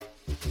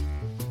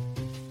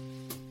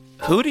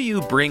Who do you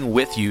bring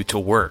with you to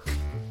work?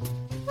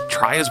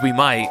 Try as we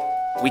might,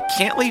 we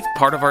can't leave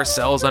part of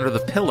ourselves under the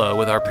pillow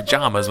with our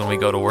pajamas when we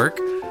go to work.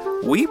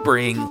 We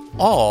bring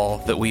all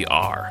that we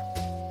are.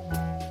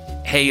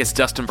 Hey, it's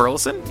Dustin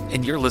Burleson,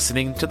 and you're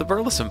listening to The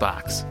Burleson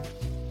Box.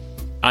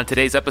 On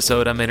today's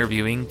episode, I'm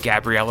interviewing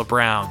Gabriella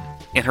Braun.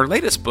 In her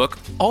latest book,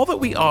 All That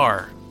We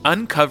Are,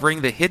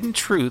 Uncovering the Hidden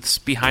Truths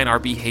Behind Our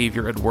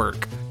Behavior at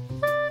Work.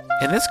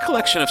 In this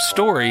collection of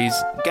stories,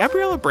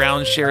 Gabriella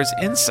Braun shares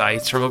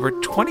insights from over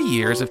 20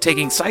 years of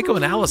taking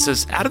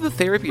psychoanalysis out of the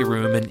therapy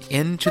room and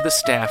into the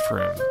staff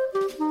room.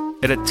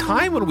 At a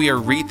time when we are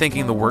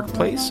rethinking the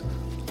workplace,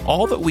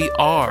 All That We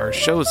Are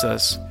shows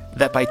us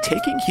that by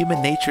taking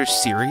human nature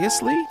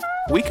seriously,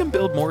 we can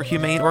build more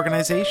humane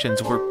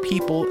organizations where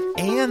people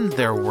and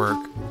their work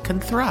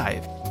can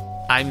thrive.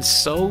 I'm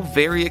so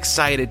very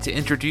excited to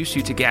introduce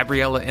you to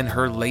Gabriella in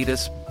her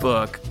latest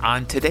book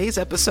on today's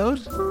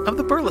episode of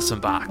The Burleson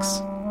Box.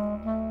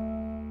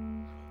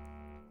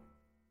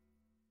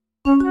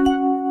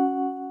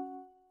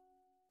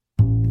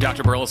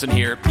 Dr. Burleson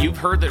here. You've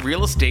heard that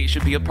real estate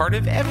should be a part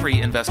of every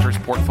investor's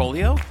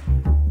portfolio,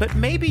 but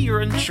maybe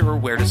you're unsure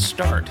where to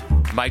start.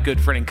 My good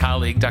friend and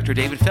colleague, Dr.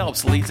 David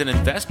Phelps, leads an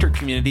investor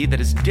community that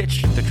has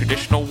ditched the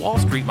traditional Wall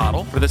Street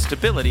model for the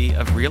stability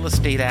of real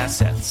estate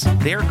assets.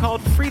 They are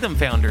called Freedom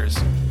Founders,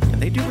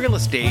 and they do real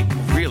estate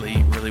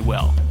really, really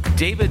well.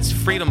 David's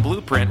Freedom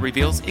Blueprint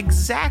reveals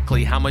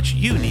exactly how much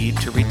you need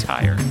to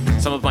retire.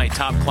 Some of my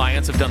top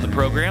clients have done the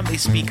program. They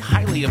speak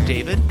highly of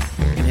David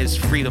and his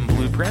Freedom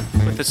Blueprint.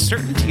 With the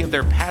certainty of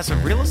their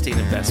passive real estate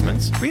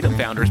investments, Freedom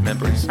Founders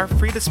members are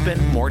free to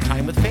spend more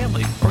time with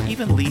family or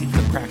even leave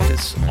the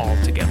practice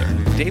altogether.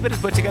 David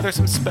has put together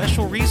some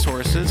special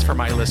resources for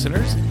my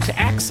listeners. To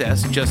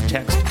access, just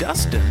text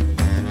Dustin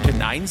to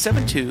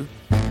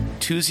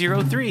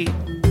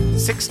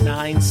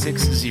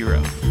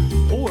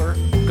 972-203-6960 or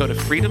go to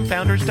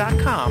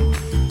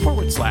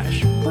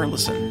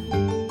freedomfounders.com/Burleson.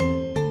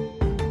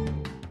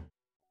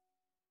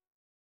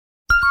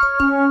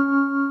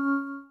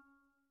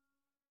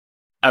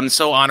 I'm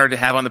so honored to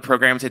have on the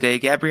program today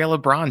Gabriella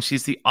Braun.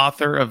 She's the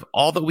author of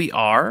All That We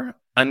Are,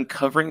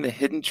 Uncovering the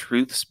Hidden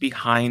Truths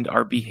Behind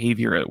Our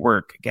Behavior at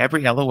Work.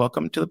 Gabriella,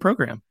 welcome to the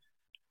program.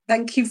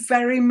 Thank you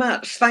very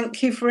much.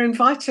 Thank you for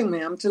inviting me.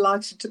 I'm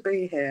delighted to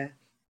be here.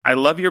 I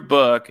love your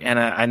book, and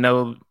I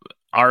know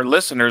our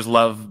listeners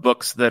love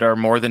books that are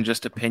more than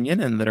just opinion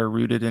and that are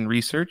rooted in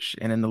research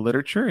and in the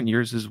literature, and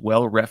yours is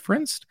well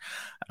referenced.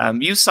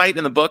 You cite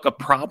in the book a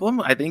problem,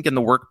 I think, in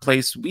the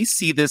workplace. We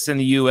see this in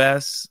the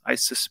U.S. I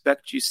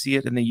suspect you see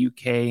it in the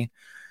U.K.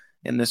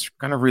 in this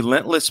kind of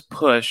relentless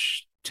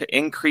push to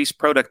increase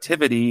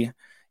productivity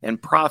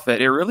and profit.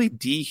 It really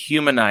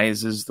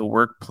dehumanizes the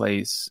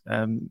workplace.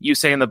 You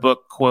say in the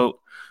book, quote,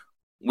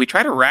 "We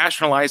try to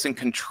rationalize and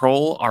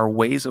control our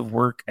ways of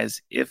work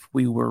as if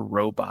we were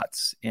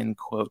robots," end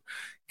quote.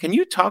 Can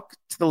you talk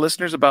to the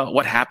listeners about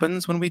what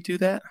happens when we do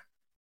that?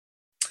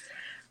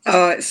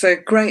 Oh, it's a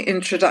great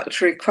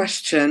introductory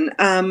question.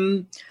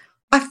 I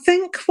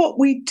think what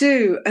we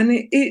do, and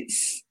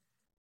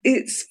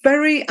it's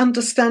very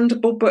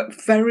understandable,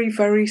 but very,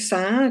 very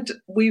sad.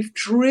 We've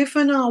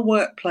driven our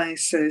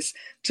workplaces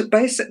to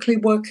basically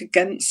work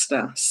against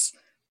us,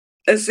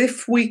 as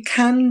if we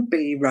can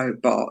be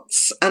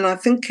robots. And I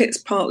think it's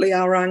partly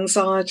our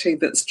anxiety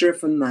that's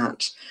driven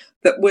that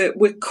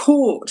we're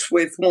caught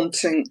with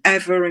wanting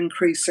ever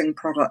increasing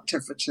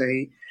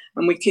productivity,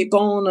 and we keep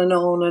on and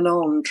on and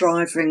on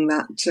driving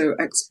that to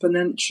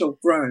exponential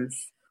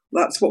growth.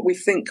 That's what we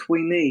think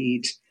we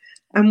need.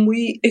 And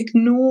we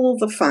ignore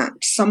the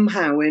fact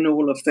somehow in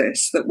all of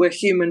this that we're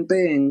human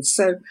beings.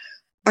 So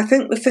I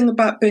think the thing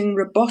about being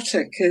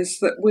robotic is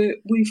that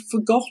we've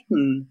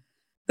forgotten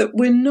that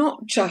we're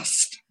not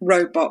just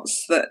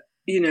robots that,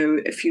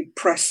 if you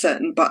press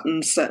certain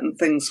buttons, certain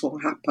things will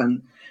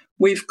happen.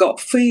 We've got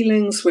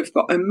feelings, we've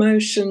got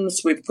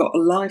emotions, we've got a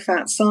life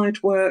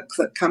outside work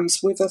that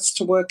comes with us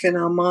to work in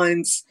our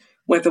minds,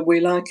 whether we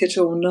like it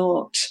or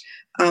not.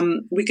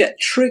 We get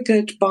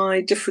triggered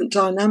by different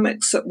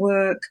dynamics at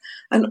work,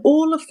 and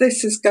all of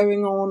this is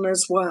going on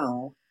as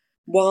well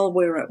while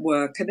we're at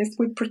work. And if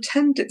we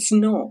pretend it's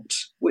not,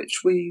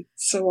 which we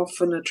so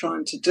often are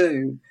trying to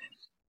do,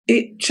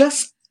 it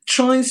just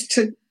tries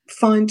to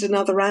find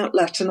another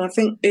outlet, and I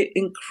think it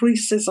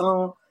increases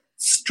our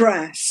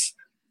stress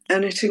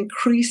and it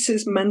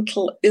increases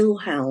mental ill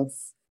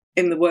health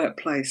in the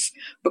workplace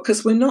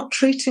because we're not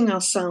treating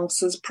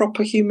ourselves as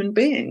proper human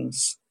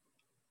beings.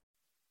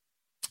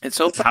 It's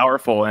so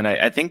powerful, and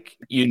I think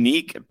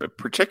unique,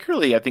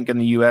 particularly I think in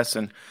the U.S.,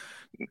 and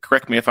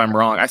correct me if I'm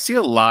wrong, I see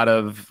a lot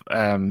of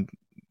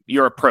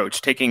your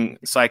approach, taking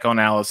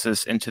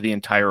psychoanalysis into the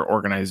entire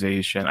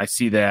organization. I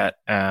see that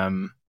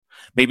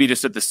maybe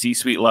just at the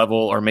C-suite level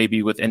or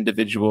maybe with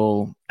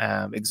individual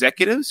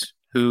executives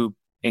who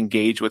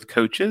engage with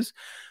coaches,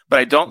 but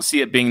I don't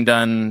see it being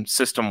done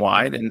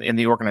system-wide in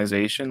the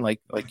organization like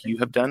you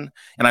have done.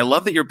 And I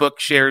love that your book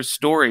shares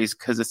stories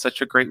because it's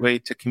such a great way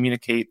to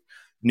communicate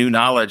new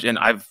knowledge. And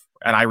I've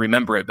and I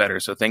remember it better.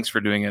 So thanks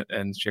for doing it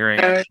and sharing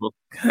actual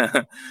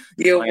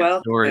You're client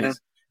welcome.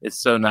 stories. It's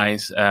so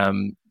nice.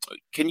 Can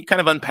you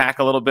kind of unpack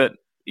a little bit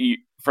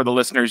for the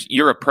listeners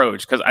your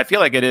approach? Because I feel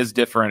like it is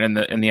different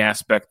in the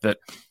aspect that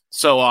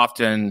so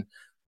often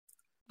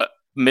a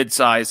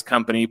mid-sized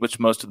company, which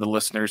most of the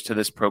listeners to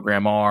this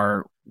program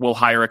are, will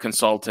hire a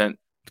consultant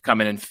to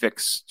come in and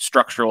fix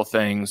structural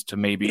things to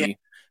maybe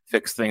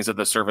fix things at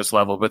the service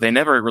level, but they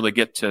never really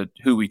get to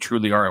who we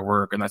truly are at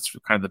work, and that's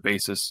kind of the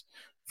basis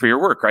for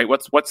your work, right?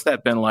 What's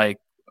that been like,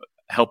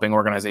 helping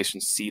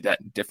organizations see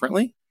that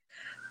differently?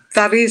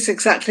 That is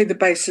exactly the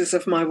basis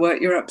of my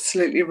work. You're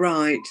absolutely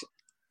right.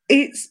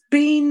 It's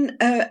been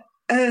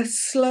a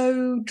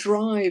slow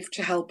drive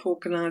to help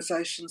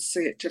organizations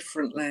see it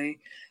differently.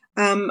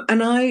 And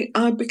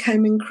I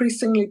became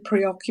increasingly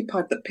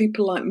preoccupied that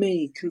people like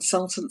me,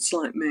 consultants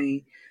like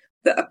me,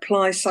 that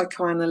apply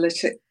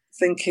psychoanalytic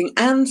thinking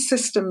and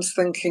systems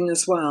thinking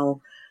as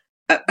well,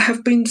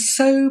 have been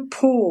so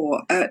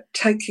poor at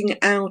taking it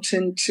out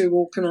into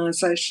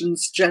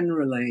organizations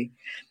generally.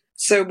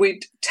 So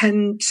we'd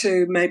tend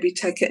to maybe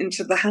take it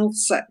into the health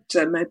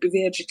sector, maybe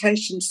the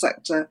education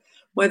sector,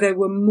 where they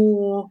were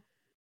more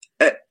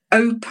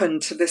open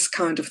to this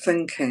kind of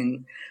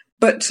thinking.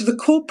 But to the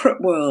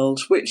corporate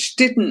world, which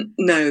didn't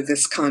know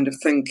this kind of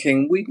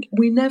thinking,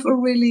 we never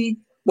really,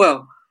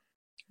 well,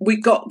 we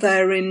got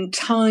there in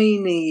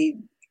tiny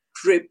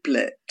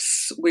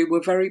driblets. We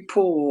were very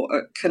poor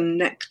at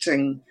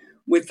connecting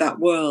with that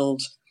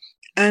world.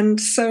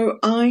 And so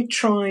I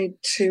tried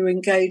to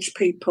engage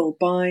people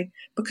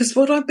because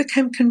what I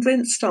became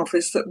convinced of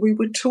is that we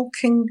were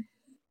talking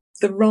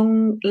the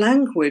wrong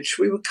language.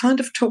 We were kind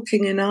of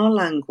talking in our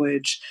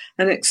language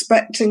and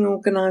expecting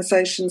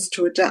organizations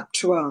to adapt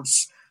to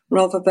us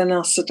rather than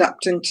us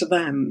adapting to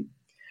them.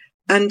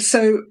 And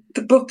so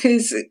the book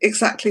is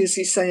exactly as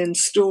you say, in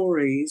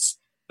stories,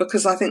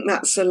 because I think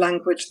that's a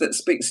language that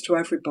speaks to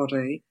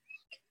everybody.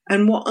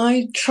 And what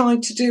I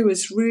tried to do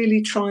is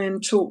really try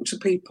and talk to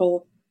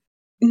people,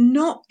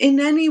 not in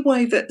any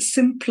way that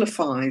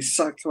simplifies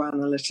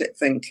psychoanalytic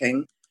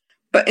thinking,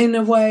 but in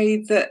a way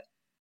that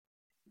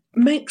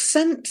makes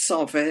sense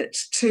of it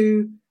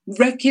to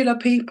regular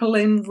people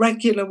in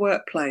regular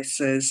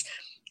workplaces.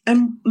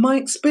 And my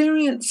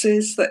experience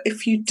is that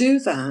if you do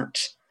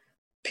that,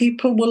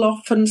 people will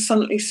often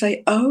suddenly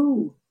say,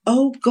 oh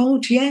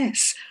God,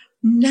 yes,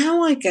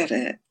 now I get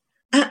it.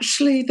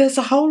 Actually, there's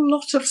a whole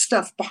lot of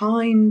stuff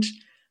behind.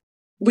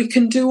 We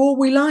can do all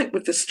we like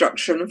with the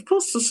structure, and of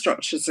course the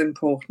structure is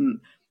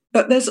important,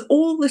 but there's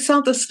all this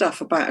other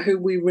stuff about who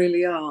we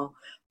really are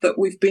that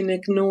we've been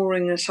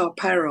ignoring at our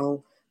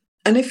peril.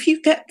 And if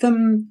you get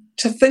them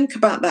to think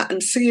about that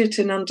and see it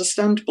in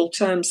understandable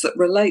terms that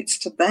relates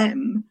to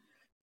them,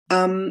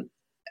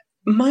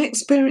 my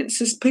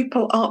experience is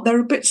they're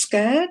a bit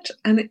scared,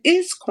 and it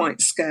is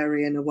quite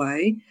scary in a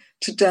way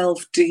to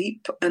delve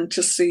deep and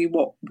to see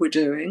what we're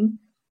doing,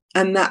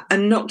 and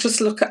not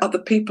just look at other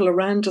people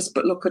around us,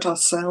 but look at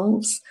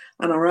ourselves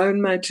and our own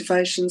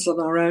motivations and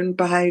our own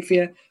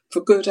behaviour,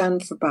 for good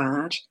and for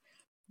bad.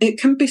 It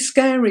can be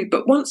scary,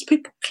 but once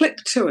people click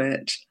to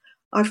it,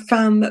 I've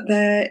found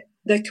that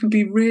they can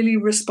be really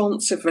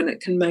responsive, and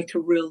it can make a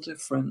real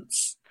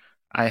difference.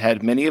 I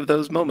had many of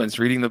those moments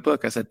reading the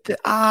book. I said,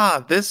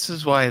 this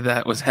is why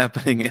that was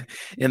happening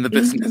in the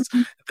business.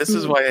 This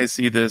is why I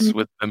see this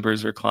with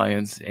members or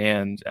clients.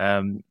 And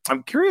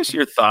I'm curious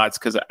your thoughts,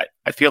 because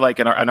I feel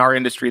like in our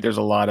industry, there's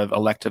a lot of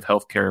elective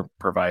healthcare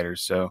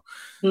providers. So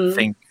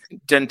think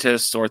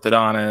dentists,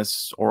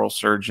 orthodontists, oral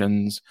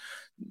surgeons,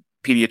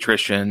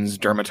 pediatricians,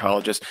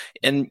 dermatologists.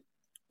 And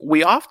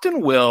we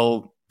often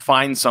will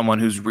find someone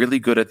who's really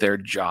good at their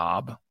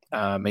job,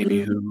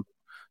 maybe who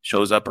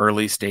shows up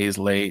early, stays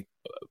late,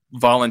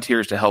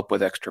 volunteers to help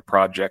with extra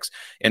projects,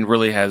 and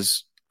really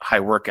has high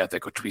work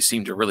ethic, which we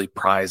seem to really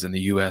prize in the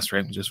U.S.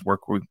 Right? Just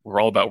work.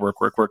 We're all about work.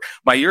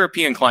 My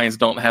European clients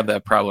don't have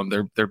that problem.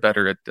 They're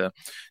better at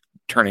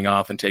turning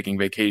off and taking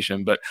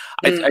vacation. But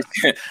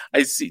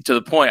I see, to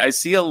the point, I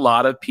see a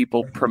lot of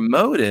people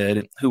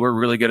promoted who are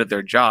really good at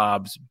their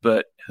jobs,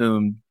 but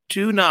whom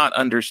do not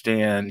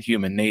understand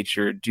human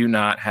nature, do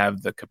not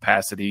have the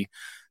capacity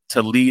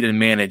to lead and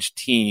manage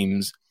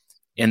teams.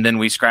 And then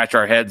we scratch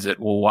our heads at,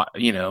 well,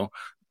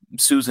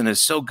 Susan is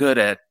so good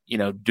at,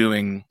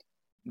 doing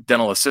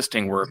dental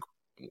assisting work.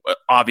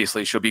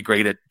 Obviously, she'll be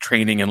great at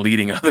training and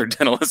leading other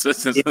dental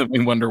assistants. And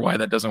we wonder why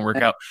that doesn't work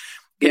out.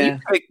 Can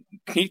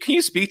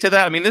you speak to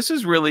that? I mean, this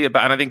is really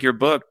about, and I think your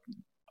book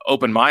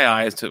opened my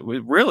eyes to,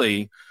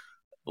 really,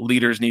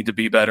 leaders need to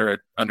be better at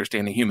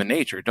understanding human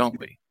nature, don't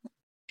we?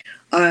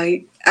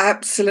 I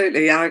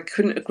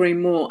couldn't agree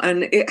more.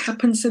 And it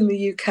happens in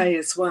the UK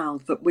as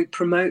well, that we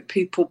promote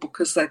people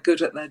because they're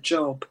good at their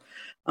job.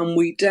 And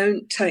we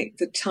don't take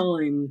the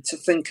time to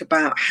think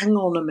about, hang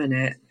on a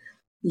minute,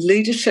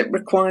 leadership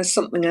requires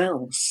something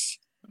else.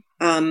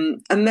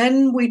 And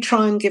then we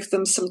try and give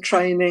them some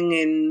training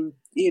in,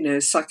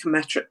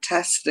 psychometric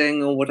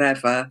testing or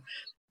whatever.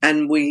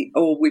 And we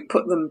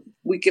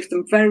give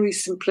them very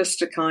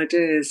simplistic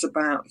ideas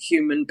about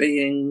human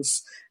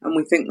beings, and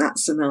we think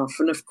that's enough.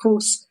 And of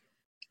course,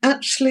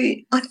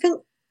 actually, I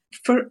think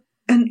for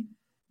a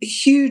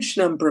huge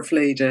number of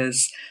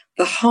leaders,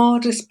 the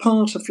hardest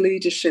part of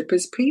leadership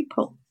is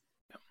people.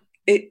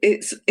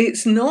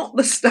 It's not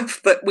the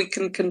stuff that we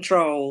can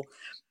control.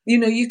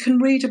 You can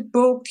read a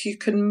book, you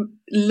can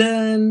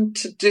learn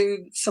to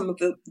do some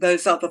of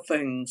those other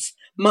things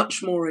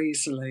much more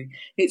easily.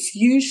 It's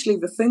usually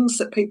the things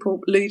that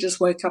leaders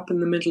wake up in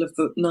the middle of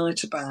the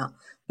night about,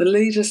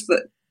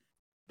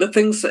 the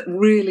things that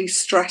really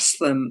stress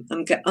them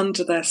and get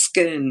under their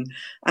skin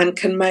and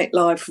can make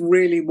life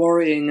really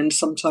worrying and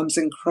sometimes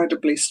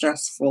incredibly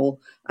stressful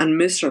and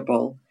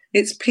miserable.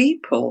 It's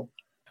people.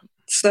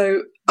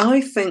 So I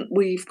think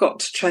we've got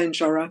to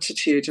change our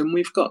attitude, and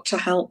we've got to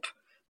help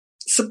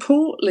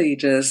support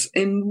leaders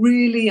in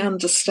really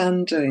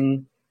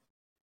understanding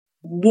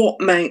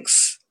what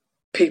makes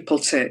people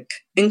tick,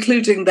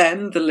 including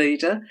them, the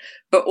leader,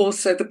 but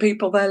also the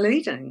people they're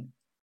leading,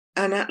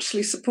 and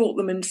actually support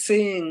them in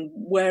seeing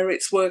where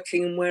it's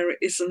working and where it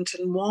isn't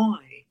and why,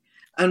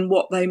 and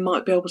what they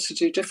might be able to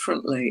do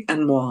differently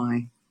and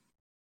why.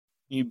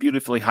 You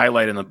beautifully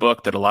highlight in the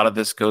book that a lot of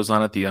this goes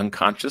on at the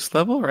unconscious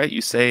level, right?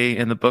 You say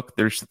in the book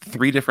there's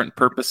 3 different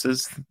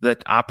purposes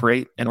that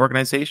operate in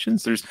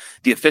organizations. There's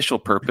the official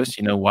purpose,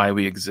 why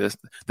we exist,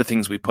 the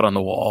things we put on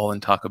the wall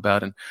and talk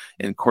about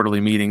in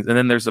quarterly meetings. And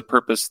then there's a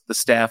purpose the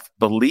staff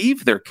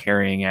believe they're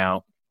carrying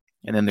out.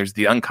 And then there's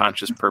the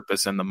unconscious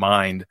purpose in the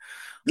mind,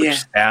 which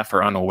staff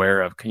are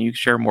unaware of. Can you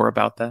share more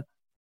about that?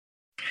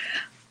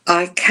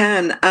 I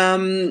can.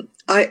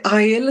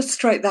 I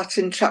illustrate that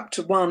in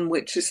chapter 1,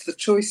 which is the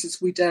choices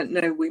we don't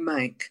know we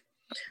make,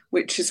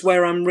 which is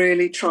where I'm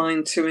really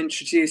trying to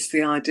introduce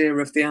the idea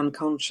of the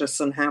unconscious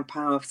and how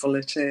powerful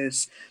it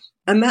is.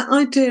 And that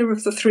idea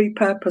of the 3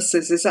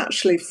 purposes is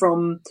actually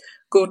from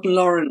Gordon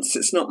Lawrence.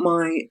 It's not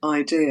my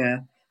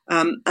idea.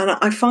 And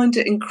I find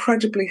it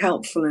incredibly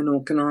helpful in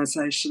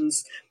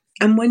organisations.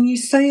 And when you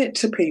say it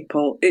to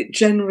people, it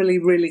generally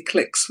really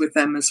clicks with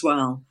them as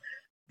well.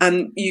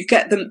 And you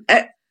get them...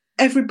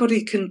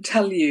 Everybody can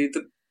tell you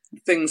the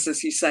things,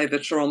 as you say,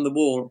 that are on the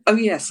wall. Oh,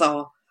 yes,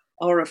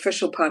 our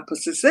official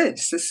purpose is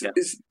this.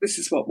 This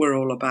is what we're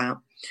all about.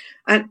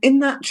 And in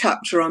that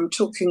chapter, I'm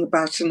talking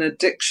about an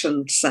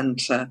addiction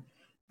centre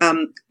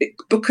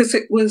because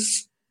it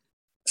was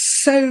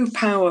so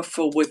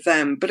powerful with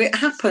them. But it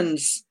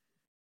happens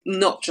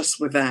not just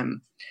with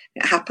them.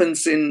 It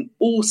happens in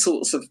all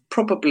sorts of,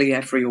 probably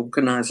every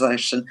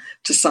organisation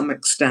to some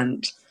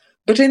extent.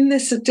 But in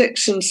this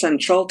addiction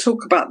centre, I'll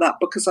talk about that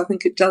because I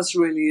think it does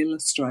really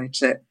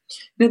illustrate it.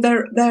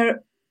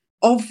 Their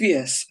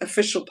obvious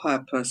official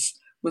purpose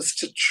was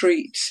to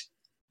treat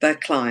their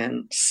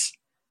clients.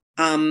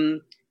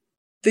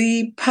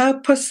 The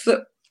purpose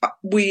that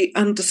we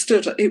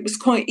understood, it was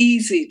quite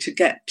easy to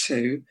get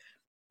to,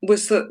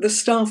 was that the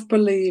staff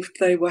believed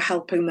they were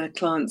helping their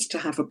clients to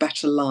have a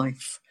better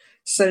life.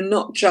 So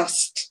not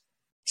just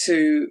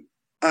to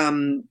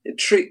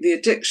treat the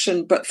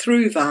addiction, but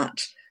through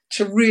that,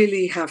 to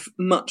really have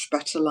much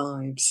better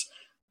lives.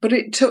 But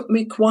it took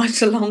me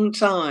quite a long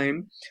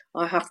time,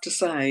 I have to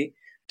say,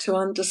 to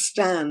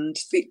understand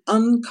the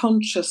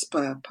unconscious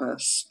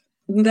purpose.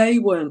 They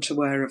weren't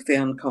aware of the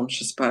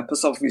unconscious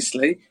purpose,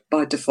 obviously,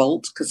 by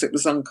default, because it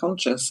was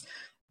unconscious.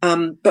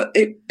 But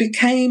it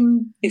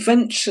became,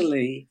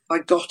 eventually, I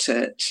got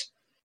it.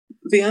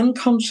 The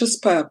unconscious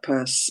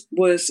purpose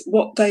was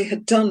what they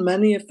had done,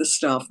 many of the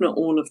staff, not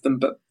all of them,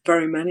 but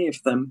very many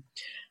of them.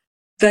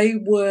 They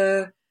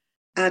were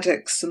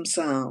addicts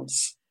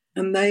themselves,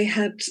 and they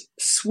had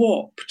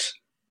swapped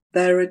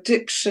their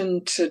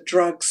addiction to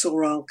drugs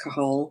or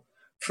alcohol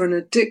for an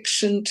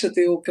addiction to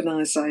the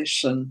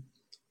organisation,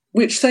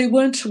 which they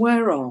weren't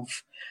aware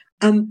of.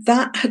 And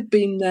that had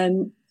been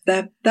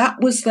that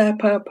was their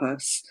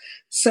purpose.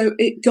 So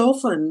it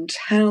governed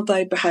how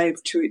they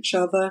behaved to each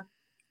other,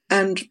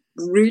 and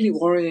really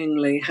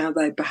worryingly, how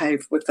they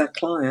behaved with their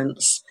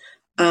clients.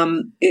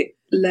 It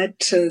led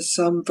to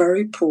some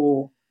very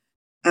poor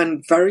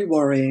and very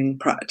worrying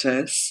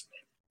practice.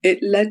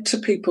 It led to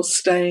people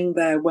staying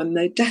there when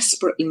they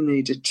desperately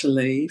needed to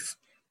leave.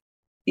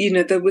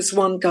 There was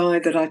one guy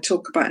that I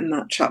talk about in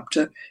that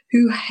chapter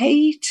who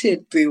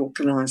hated the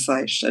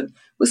organisation,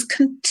 was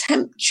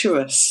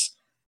contemptuous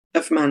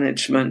of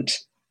management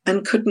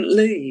and couldn't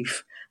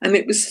leave. And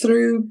it was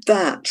through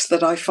that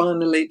I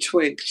finally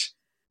twigged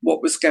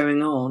what was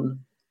going on,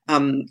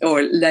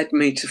 or it led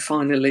me to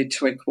finally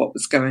twig what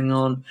was going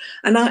on.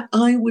 And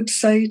I would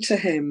say to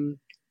him,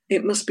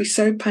 it must be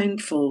so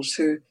painful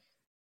to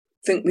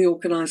think the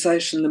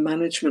organisation, the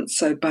management's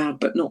so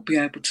bad, but not be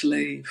able to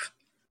leave.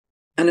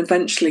 And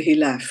eventually he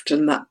left,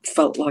 and that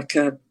felt like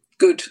a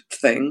good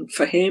thing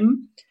for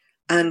him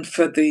and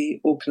for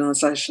the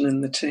organisation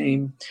and the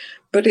team.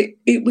 But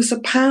it was a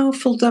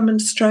powerful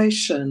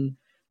demonstration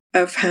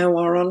of how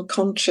our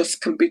unconscious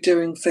can be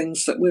doing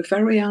things that we're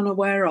very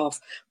unaware of,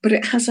 but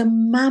it has a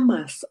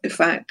mammoth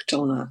effect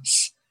on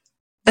us.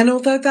 And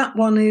although that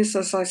one is,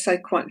 as I say,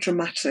 quite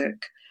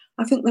dramatic,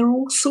 I think there are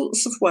all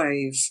sorts of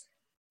ways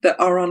that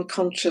our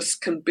unconscious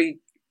can be,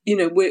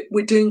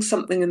 we're doing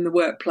something in the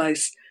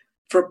workplace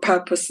for a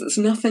purpose that's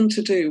nothing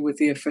to do with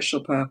the official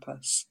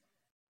purpose.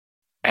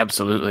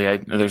 Absolutely.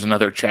 There's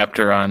another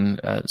chapter on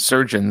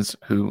surgeons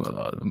who,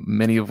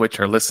 many of which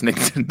are listening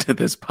to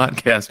this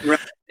podcast, Right.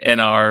 and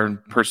our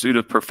pursuit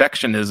of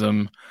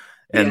perfectionism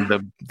and Yeah.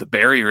 the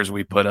barriers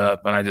we put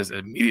up. And I just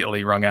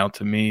immediately rung out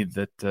to me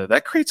that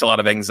that creates a lot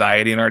of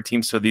anxiety in our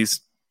team. So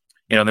these,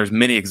 there's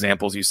many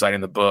examples you cite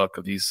in the book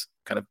of these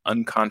kind of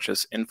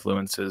unconscious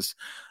influences.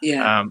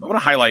 Yeah. I want to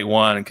highlight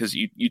one because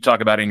you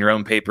talk about it in your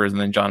own papers,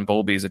 and then John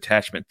Bowlby's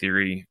attachment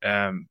theory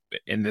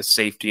in this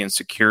safety and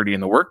security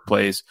in the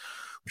workplace,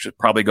 which is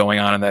probably going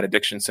on in that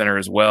addiction center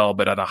as well,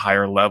 but at a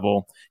higher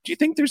level. Do you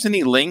think there's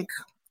any link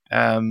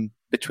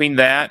between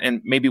that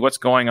and maybe what's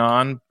going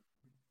on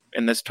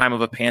in this time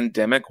of a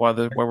pandemic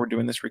while we're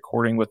doing this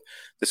recording with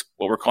this,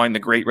 what we're calling the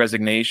Great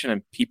Resignation,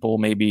 and people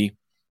maybe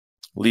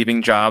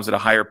leaving jobs at a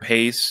higher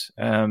pace,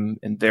 and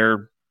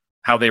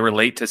how they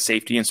relate to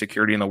safety and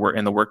security in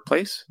the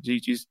workplace? Do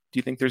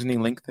you think there's any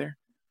link there?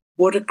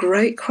 What a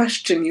great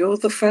question. You're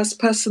the first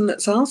person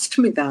that's asked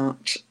me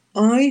that.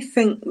 I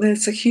think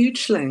there's a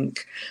huge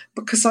link,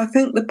 because I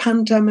think the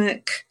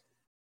pandemic,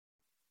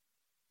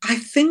 I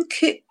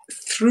think it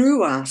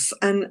threw us,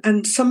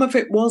 and some of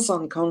it was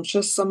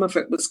unconscious, some of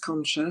it was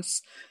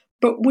conscious,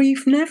 but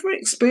we've never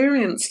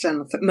experienced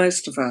anything,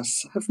 most of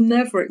us have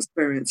never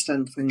experienced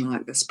anything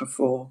like this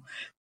before.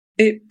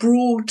 It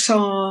brought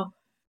our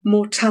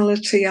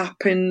mortality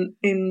up in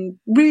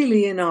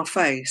really in our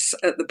face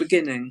at the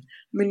beginning.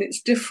 I mean,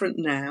 it's different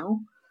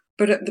now,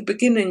 but at the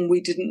beginning we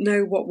didn't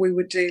know what we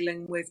were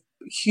dealing with.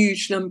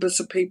 Huge numbers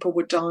of people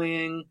were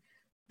dying.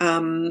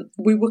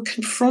 We were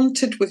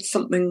confronted with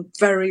something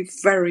very,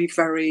 very,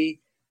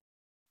 very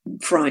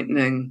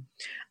frightening.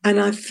 And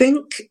I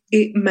think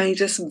it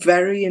made us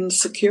very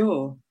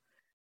insecure.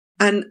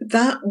 And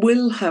that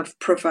will have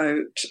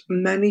provoked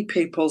many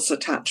people's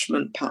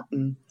attachment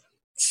pattern.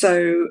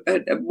 So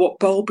what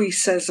Bowlby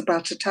says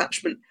about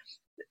attachment,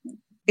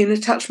 in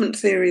attachment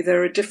theory,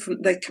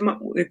 they come up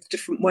with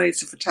different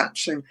ways of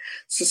attaching.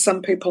 So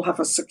some people have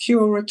a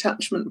secure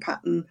attachment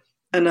pattern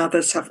and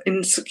others have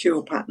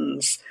insecure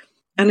patterns.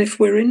 And if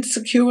we're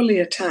insecurely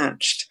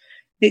attached,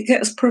 it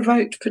gets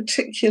provoked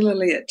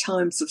particularly at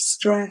times of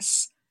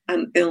stress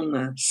and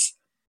illness.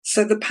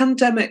 So the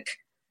pandemic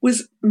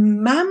was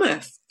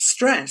mammoth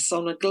stress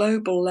on a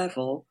global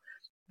level,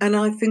 and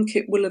I think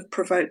it will have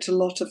provoked a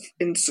lot of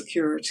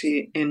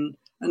insecurity in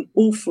an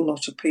awful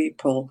lot of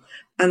people.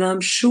 And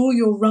I'm sure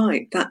you're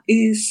right, that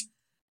is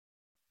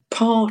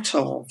part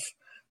of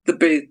the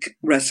big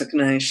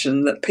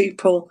resignation, that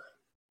people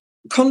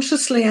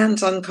consciously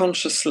and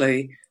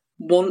unconsciously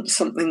want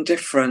something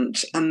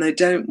different, and they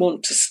don't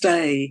want to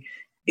stay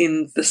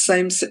in the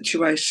same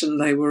situation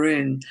they were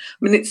in.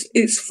 I mean,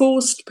 it's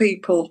forced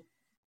people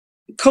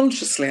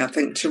consciously, I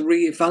think, to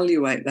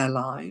reevaluate their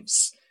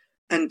lives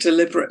and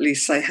deliberately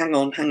say, hang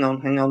on,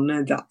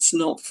 no, that's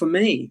not for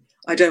me.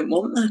 I don't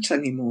want that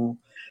anymore.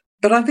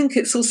 But I think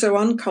it's also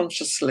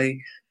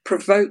unconsciously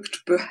provoked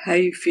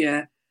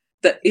behaviour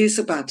that is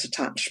about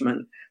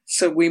attachment.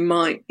 So we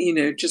might,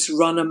 just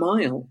run a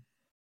mile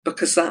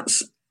because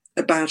that's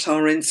about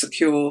our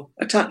insecure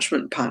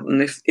attachment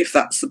pattern, if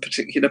that's the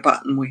particular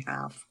pattern we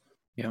have.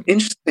 Yeah.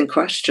 Interesting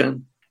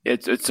question.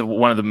 It's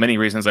one of the many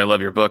reasons I love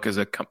your book, is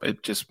it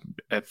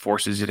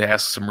forces you to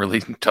ask some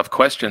really tough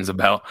questions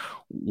about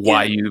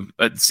why you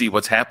see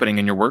what's happening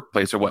in your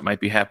workplace or what might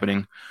be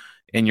happening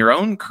in your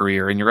own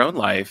career, in your own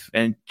life.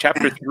 And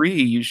chapter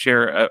 3, you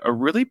share a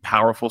really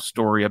powerful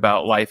story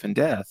about life and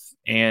death.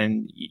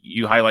 And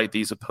you highlight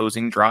these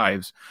opposing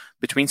drives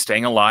between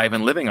staying alive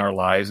and living our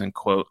lives, and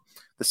quote,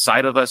 the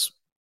side of us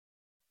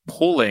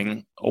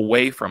pulling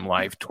away from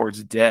life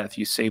towards death.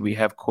 You say we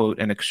have, quote,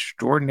 an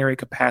extraordinary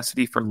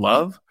capacity for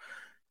love,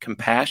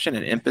 compassion,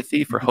 and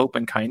empathy, for hope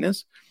and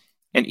kindness,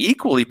 an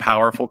equally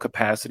powerful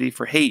capacity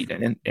for hate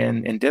and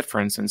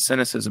indifference and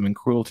cynicism and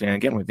cruelty. And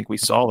again, we think we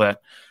saw that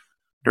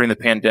during the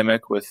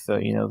pandemic with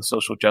the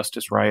social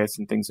justice riots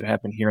and things that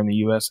happened here in the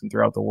U.S. and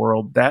throughout the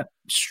world. That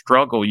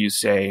struggle, you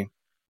say,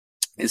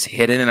 is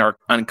hidden in our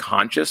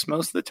unconscious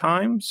most of the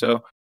time.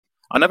 So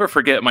I'll never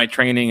forget my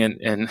training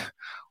in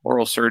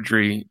oral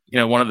surgery.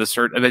 One of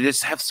the they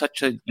just have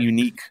such a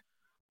unique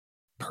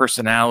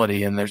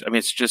personality, and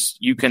it's just,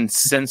 you can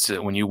sense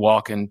it when you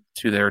walk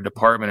into their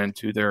department,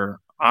 into their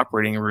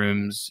operating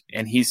rooms.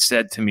 And he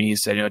said,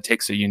 it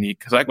takes a unique,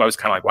 because I was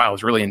kind of like, wow, it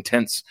was really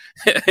intense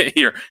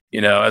here.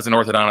 As an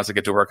orthodontist, I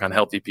get to work on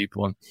healthy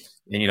people,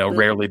 and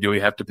rarely do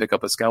we have to pick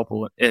up a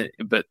scalpel.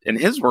 But in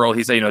his world,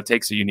 he said, it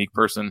takes a unique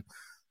person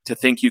to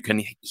think you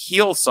can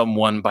heal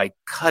someone by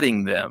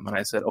cutting them. And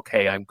I said,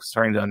 okay, I'm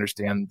starting to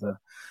understand the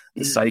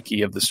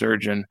psyche of the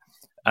surgeon.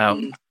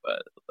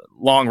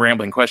 Long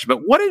rambling question,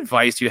 but what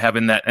advice do you have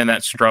in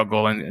that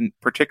struggle, and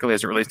particularly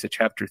as it relates to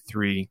chapter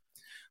 3?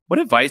 What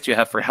advice do you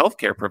have for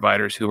healthcare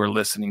providers who are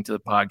listening to the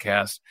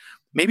podcast?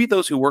 Maybe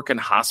those who work in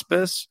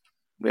hospice,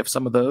 we have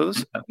some of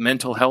those,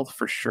 mental health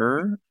for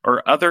sure,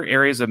 or other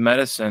areas of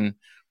medicine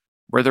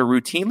where they're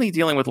routinely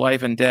dealing with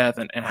life and death,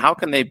 and how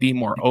can they be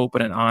more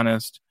open and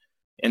honest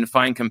and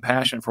find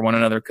compassion for one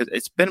another, because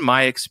it's been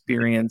my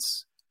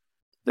experience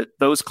that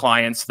those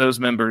clients, those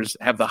members,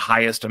 have the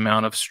highest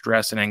amount of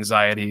stress and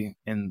anxiety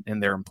in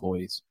their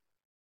employees.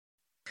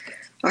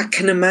 I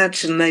can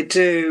imagine they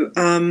do.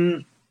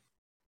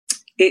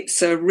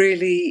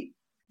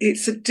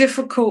 It's a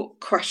difficult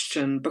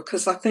question,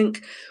 because I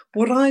think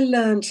what I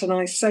learned, and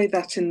I say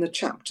that in the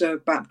chapter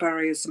about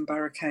barriers and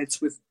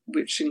barricades,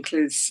 which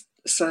includes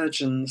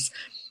surgeons,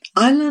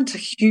 I learned a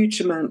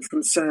huge amount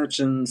from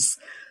surgeons.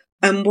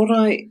 And what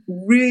I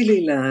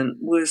really learned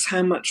was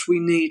how much we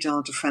need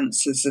our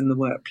defences in the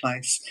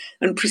workplace.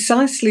 And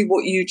precisely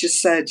what you just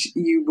said,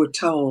 you were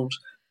told,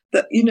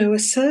 that, a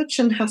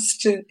surgeon has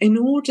to, in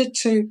order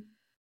to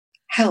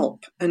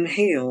help and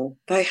heal,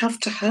 they have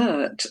to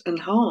hurt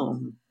and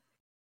harm.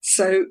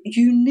 So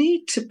you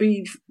need to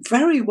be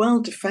very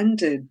well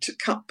defended to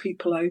cut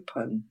people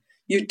open.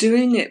 You're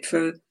doing it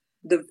for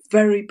the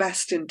very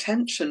best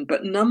intention,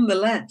 but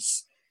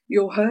nonetheless,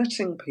 you're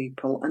hurting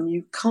people, and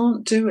you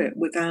can't do it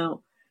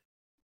without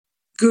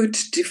good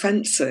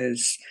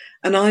defences.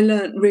 And I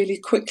learnt really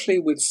quickly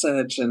with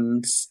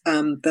surgeons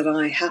that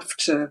I have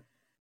to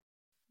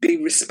be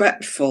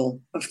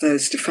respectful of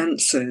those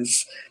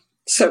defences.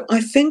 So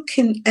I think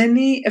in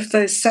any of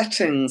those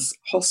settings,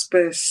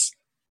 hospice,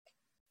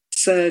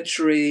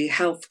 surgery,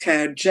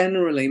 healthcare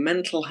generally,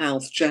 mental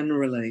health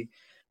generally,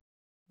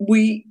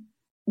 we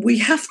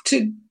have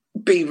to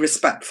be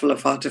respectful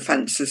of our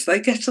defences. They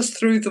get us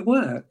through the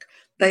work.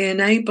 They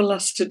enable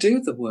us to do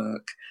the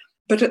work.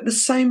 But at the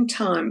same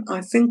time,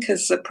 I think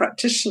as a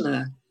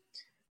practitioner,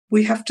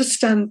 we have to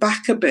stand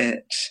back a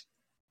bit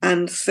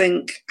and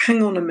think,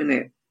 hang on a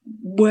minute,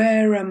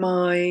 where am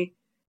I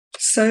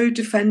so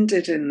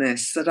defended in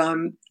this that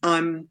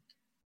I'm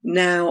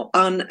now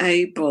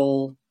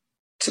unable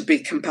to be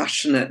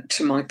compassionate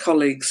to my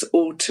colleagues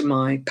or to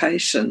my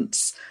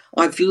patients?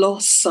 I've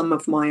lost some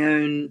of my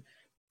own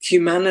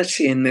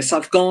humanity in this.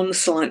 I've gone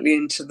slightly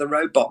into the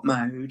robot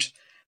mode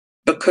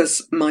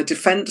because my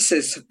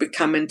defences have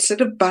become,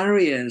 instead of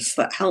barriers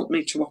that help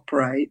me to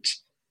operate,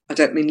 I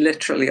don't mean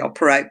literally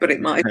operate, but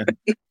it might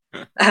be,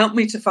 help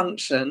me to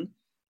function.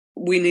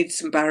 We need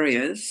some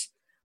barriers.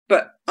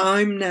 But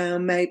I'm now,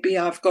 maybe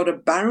I've got a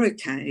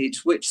barricade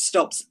which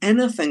stops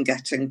anything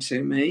getting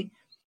to me.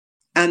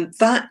 And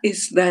that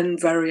is then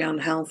very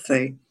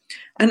unhealthy.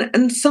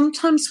 And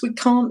sometimes we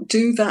can't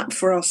do that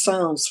for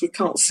ourselves. We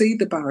can't see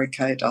the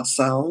barricade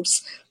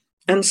ourselves.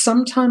 And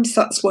sometimes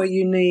that's where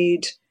you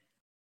need,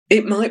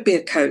 it might be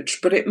a coach,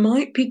 but it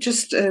might be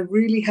just a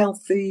really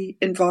healthy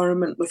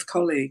environment with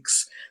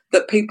colleagues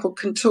that people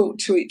can talk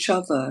to each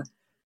other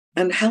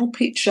and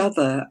help each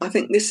other. I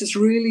think this is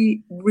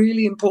really,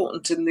 really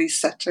important in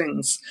these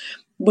settings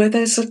where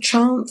there's a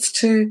chance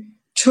to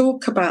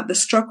talk about the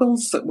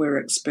struggles that we're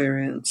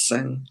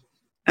experiencing.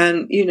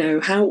 And,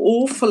 how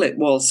awful it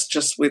was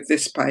just with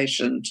this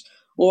patient,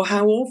 or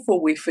how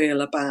awful we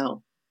feel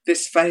about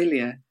this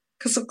failure.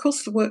 Because, of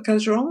course, the work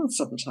goes wrong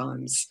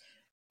sometimes.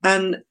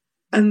 And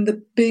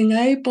the being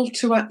able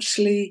to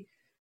actually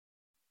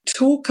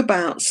talk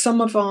about some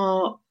of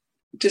our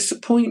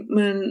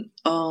disappointment,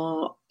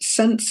 our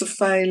sense of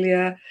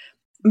failure,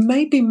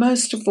 maybe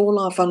most of all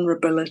our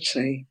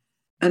vulnerability,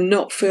 and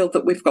not feel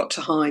that we've got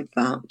to hide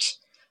that,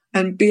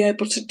 and be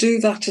able to do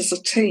that as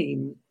a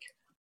team.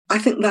 I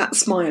think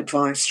that's my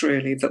advice,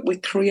 really, that we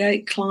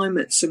create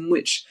climates in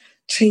which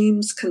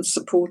teams can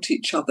support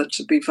each other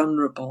to be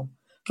vulnerable.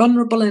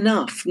 Vulnerable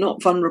enough,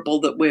 not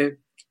vulnerable that we're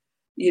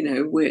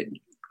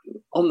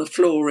on the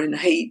floor in a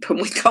heap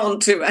and we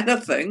can't do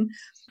anything,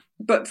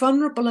 but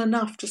vulnerable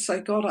enough to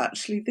say, God,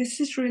 actually, this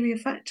is really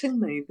affecting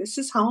me. This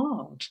is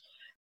hard.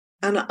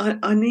 And I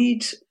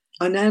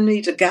now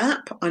need a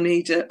gap. I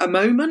need a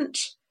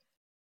moment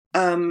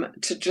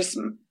to just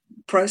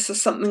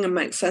process something and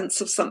make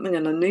sense of something,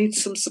 and I need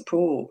some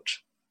support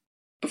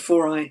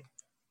before I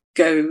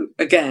go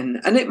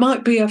again. And it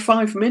might be a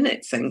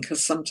 5-minute thing,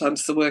 because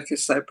sometimes the work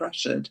is so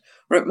pressured,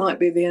 or it might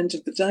be the end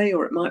of the day,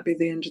 or it might be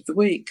the end of the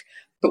week.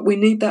 But we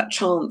need that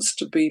chance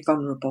to be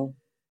vulnerable.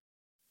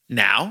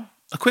 Now,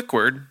 a quick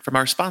word from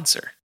our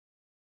sponsor.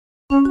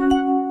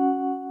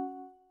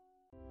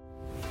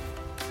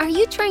 Are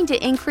you trying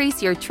to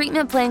increase your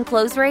treatment plan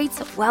close rates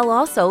while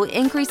also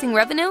increasing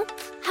revenue?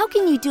 How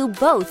can you do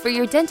both for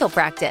your dental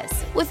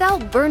practice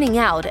without burning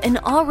out an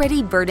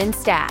already burdened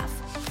staff?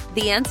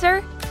 The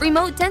answer?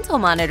 Remote dental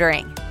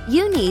monitoring.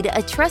 You need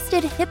a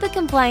trusted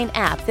HIPAA-compliant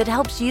app that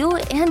helps you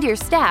and your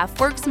staff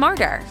work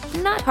smarter,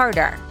 not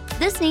harder.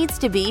 This needs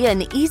to be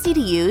an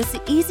easy-to-use,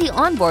 easy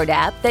onboard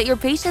app that your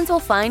patients will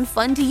find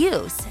fun to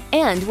use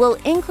and will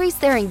increase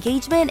their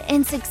engagement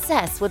and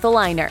success with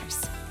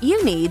aligners.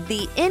 You need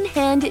the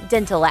In-Hand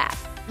Dental app.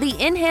 The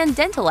In-Hand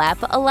Dental app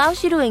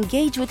allows you to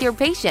engage with your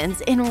patients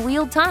in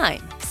real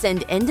time,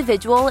 send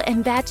individual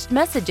and batched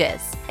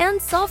messages,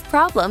 and solve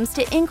problems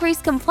to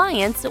increase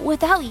compliance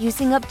without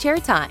using up chair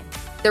time.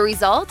 The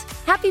result?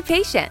 Happy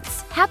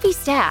patients, happy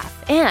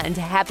staff, and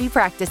happy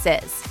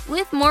practices,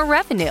 with more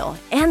revenue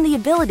and the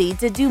ability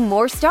to do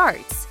more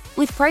starts.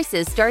 With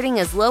prices starting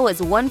as low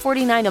as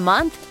 $149 a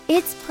month,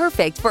 it's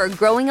perfect for a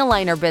growing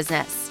aligner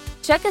business.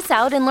 Check us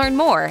out and learn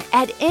more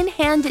at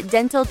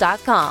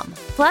inhanddental.com.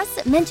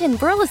 Plus, mention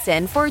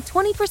Burleson for a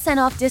 20%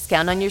 off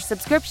discount on your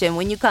subscription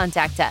when you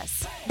contact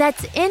us.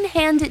 That's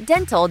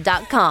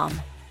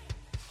inhanddental.com.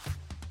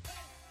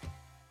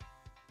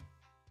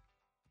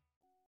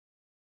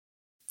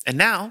 And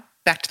now,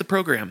 back to the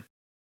program.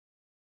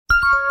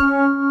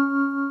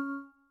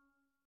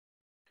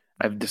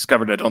 I've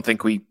discovered I don't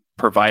think we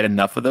provide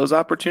enough of those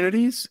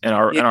opportunities in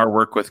our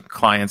work with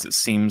clients. It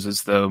seems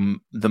as though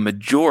the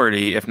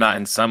majority, if not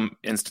in some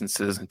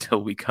instances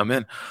until we come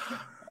in,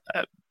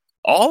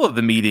 all of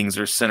the meetings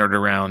are centered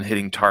around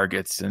hitting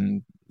targets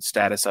and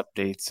status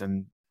updates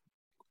and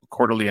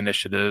quarterly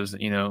initiatives.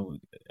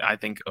 I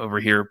think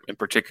over here in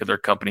particular,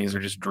 companies are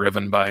just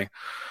driven by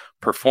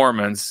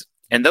performance.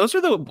 And those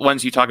are the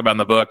ones you talk about in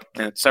the book,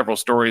 and several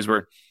stories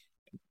where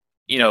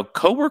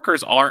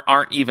coworkers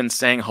aren't even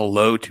saying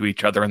hello to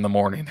each other in the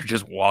morning. They're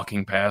just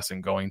walking past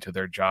and going to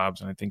their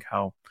jobs. And I think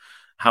how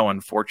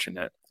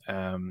unfortunate.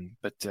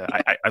 But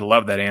I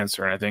love that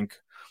answer. And I think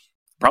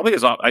probably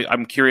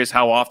I'm curious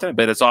how often,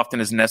 but as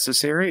often as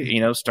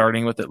necessary,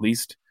 starting with at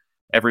least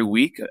every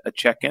week, a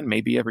check-in,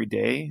 maybe every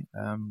day,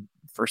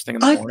 first thing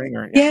in the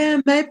morning.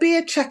 Maybe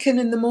a check-in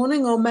in the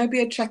morning, or maybe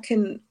a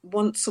check-in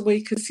once a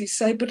week, as you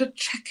say, but a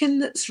check-in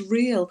that's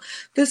real.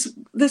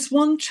 There's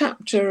one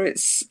chapter,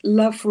 it's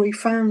Love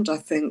Refound, I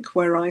think,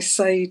 where I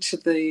say to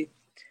the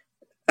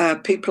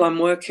people I'm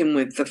working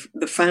with,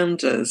 the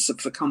founders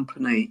of the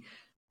company,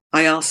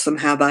 I ask them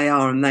how they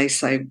are, and they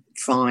say,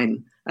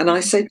 fine. And I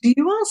say, do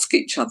you ask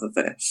each other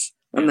this?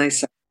 And they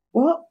say,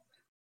 what?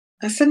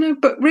 I said, no,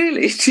 but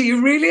really, do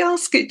you really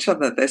ask each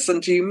other this?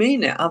 And do you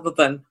mean it other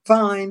than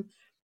fine?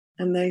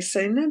 And they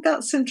say, no,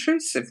 that's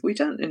intrusive. We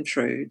don't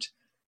intrude.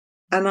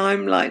 And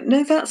I'm like,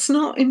 no, that's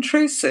not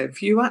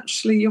intrusive.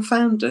 You're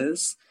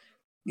founders.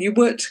 You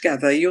work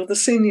together. You're the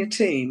senior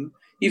team.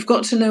 You've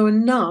got to know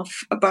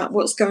enough about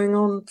what's going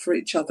on for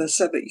each other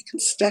so that you can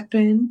step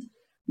in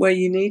where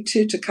you need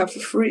to cover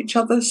for each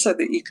other, so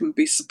that you can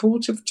be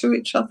supportive to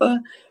each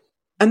other.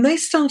 And they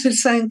started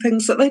saying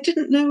things that they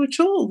didn't know at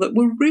all that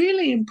were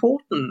really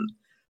important.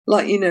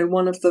 Like,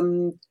 one of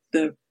them,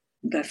 their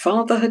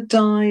father had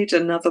died.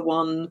 Another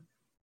one,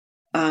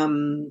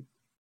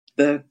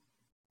 the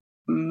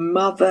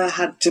mother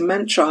had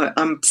dementia.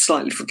 I'm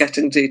slightly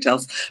forgetting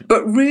details,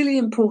 but really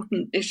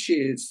important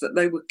issues that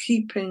they were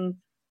keeping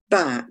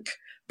back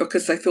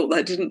because they thought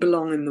they didn't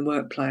belong in the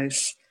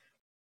workplace.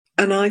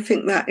 And I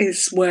think that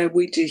is where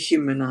we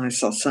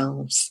dehumanize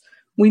ourselves.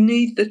 We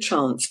need the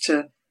chance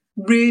to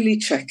really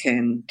check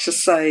in, to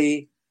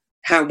say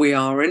how we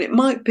are. And it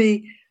might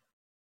be,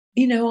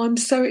 I'm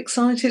so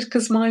excited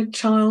because my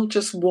child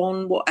just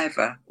won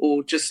whatever,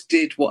 or just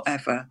did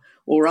whatever,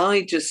 or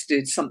I just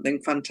did something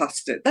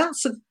fantastic.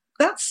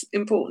 That's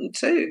important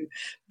too.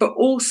 But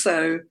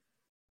also,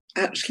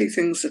 actually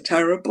things are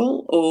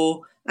terrible,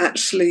 or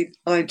actually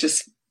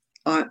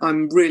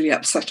I'm really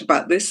upset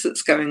about this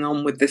that's going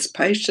on with this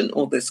patient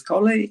or this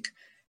colleague.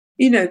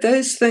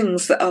 Those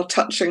things that are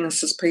touching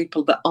us as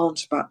people that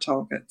aren't about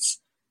targets.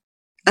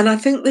 And I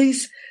think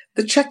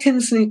the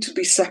check-ins need to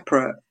be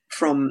separate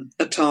from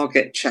a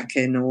target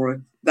check-in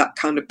or that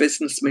kind of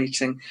business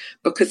meeting,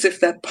 because if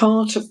they're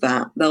part of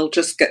that, they'll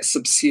just get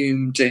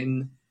subsumed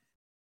in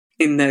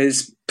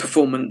those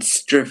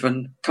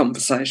performance-driven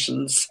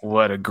conversations.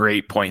 What a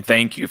great point.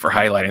 Thank you for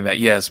highlighting that.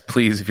 Yes,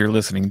 please, if you're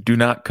listening, do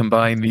not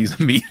combine these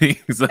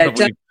meetings.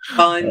 Don't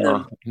combine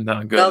them.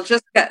 Not good. They'll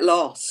just get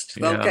lost.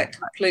 They'll get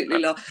completely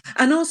lost.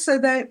 And also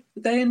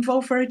they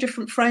involve very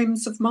different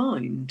frames of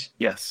mind.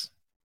 Yes.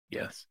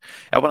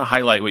 I want to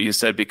highlight what you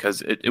said,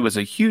 because it was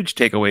a huge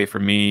takeaway for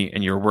me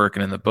in your work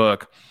and in the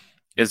book,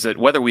 is that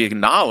whether we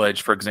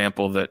acknowledge, for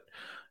example, that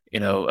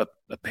a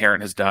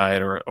parent has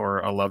died or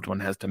a loved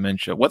one has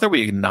dementia, whether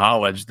we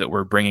acknowledge that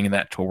we're bringing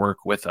that to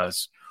work with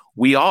us,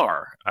 we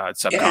are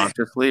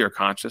subconsciously or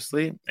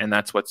consciously. And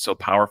that's what's so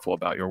powerful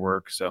about your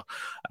work. So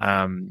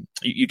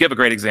you give a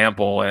great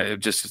example.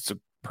 It's a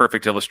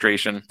perfect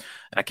illustration.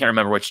 I can't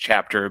remember which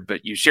chapter,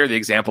 but you share the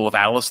example of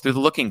Alice through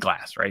the looking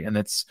glass, right? And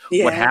it's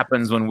what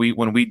happens when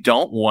we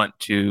don't want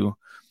to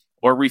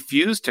or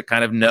refuse to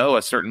kind of know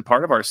a certain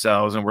part of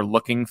ourselves, and we're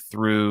looking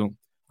through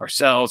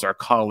ourselves, our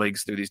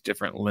colleagues, through these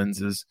different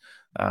lenses.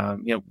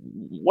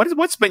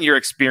 What's been your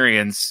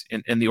experience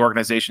in the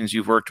organizations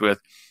you've worked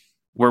with,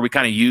 where we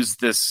kind of use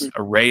this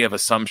array of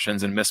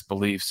assumptions and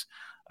misbeliefs?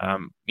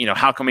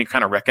 How can we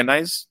kind of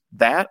recognize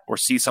that, or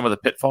see some of the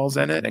pitfalls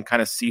in it, and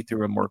kind of see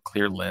through a more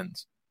clear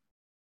lens?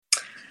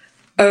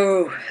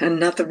 Oh,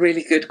 another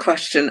really good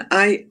question.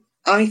 I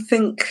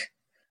think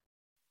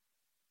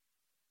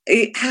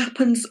it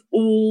happens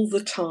all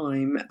the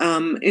time.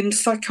 In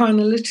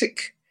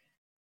psychoanalytic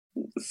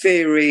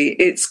theory,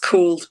 it's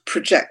called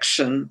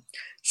projection.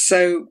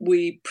 So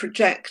we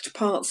project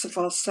parts of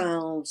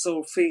ourselves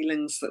or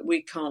feelings that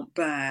we can't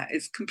bear.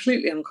 It's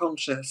completely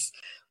unconscious.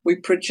 We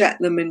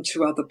project them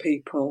into other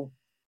people.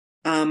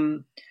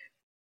 And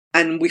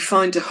we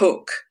find a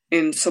hook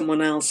in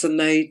someone else, and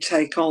they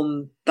take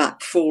on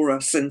that for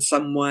us in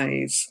some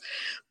ways.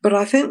 But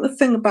I think the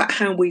thing about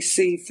how we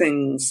see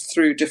things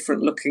through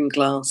different looking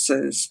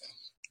glasses,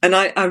 and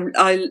I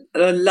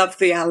love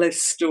the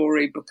Alice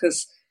story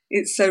because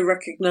it's so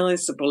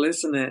recognisable,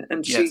 isn't it?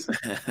 And Yes.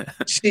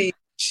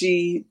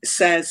 she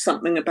says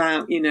something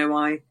about,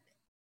 I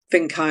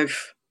think I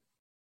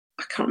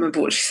can't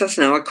remember what she says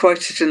now. I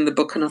quote it in the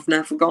book and I've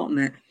now forgotten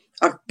it.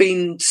 I've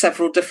been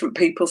several different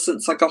people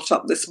since I got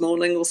up this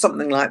morning or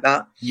something like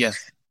that.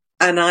 Yes.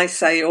 And I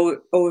say,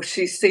 or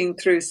she's seen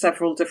through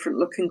several different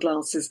looking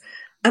glasses.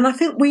 And I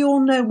think we all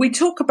know, we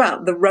talk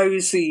about the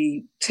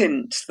rosy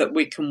tint that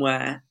we can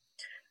wear.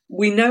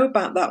 We know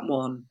about that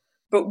one,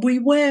 but we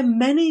wear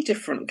many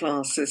different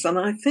glasses. And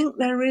I think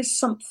there is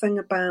something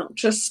about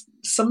just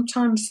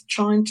sometimes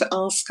trying to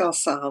ask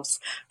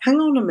ourselves, hang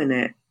on a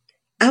minute,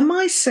 am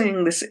I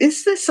seeing this?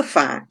 Is this a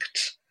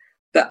fact?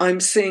 That I'm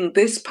seeing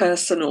this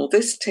person or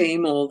this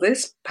team or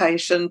this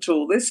patient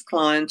or this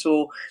client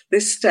or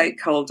this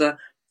stakeholder,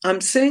 I'm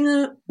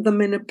seeing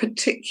them in a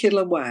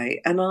particular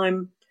way and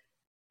I'm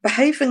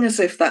behaving as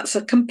if that's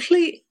a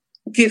complete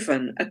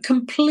given, a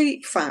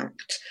complete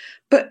fact.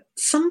 But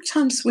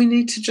sometimes we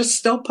need to just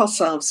stop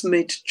ourselves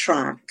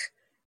mid-track.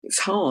 It's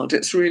hard,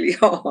 it's really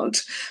hard.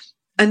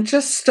 And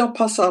just stop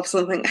ourselves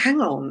and think,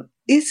 hang on,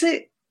 is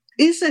it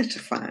a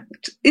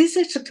fact? Is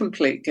it a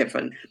complete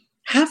given?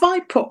 Have I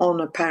put on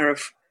a pair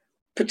of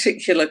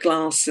particular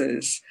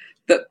glasses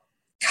that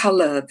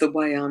colour the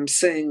way I'm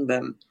seeing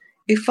them?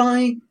 If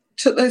I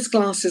took those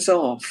glasses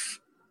off,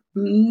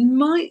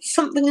 might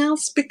something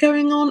else be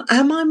going on?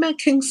 Am I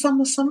making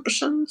some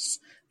assumptions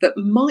that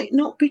might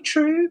not be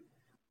true?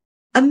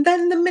 And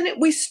then the minute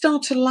we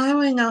start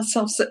allowing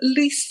ourselves at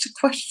least to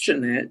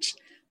question it,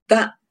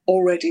 that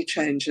already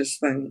changes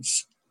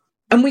things.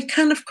 And we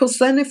can, of course,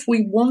 then if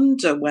we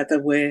wonder whether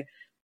we're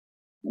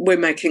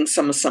making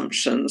some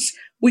assumptions,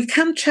 we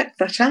can check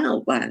that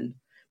out then.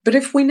 But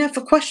if we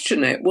never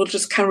question it, we'll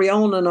just carry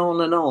on and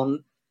on and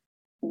on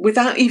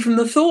without even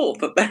the thought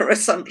that they're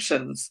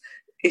assumptions.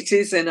 It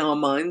is in our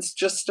minds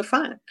just a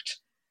fact.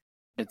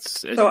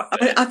 So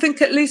I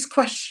think at least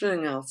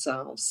questioning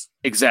ourselves.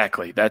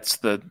 Exactly. That's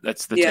the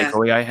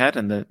takeaway I had,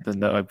 and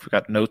I've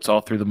got notes all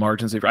through the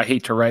margins. I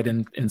hate to write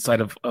inside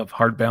of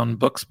hardbound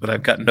books, but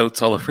I've got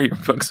notes all over your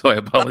book, so I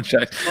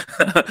apologize.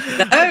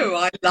 No,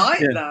 I like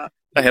that.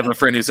 I have a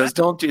friend who says,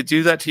 "Don't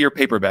do that to your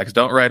paperbacks.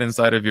 Don't write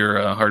inside of your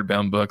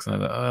hardbound books."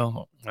 And I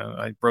thought,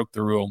 I broke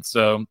the rule.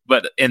 So,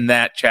 but in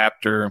that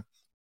chapter,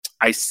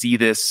 I see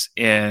this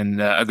in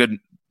a good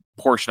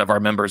portion of our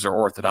members are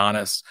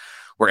orthodontists,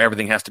 where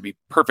everything has to be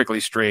perfectly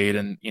straight,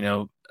 and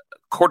a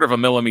quarter of a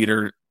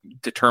millimeter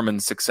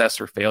determines success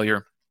or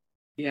failure.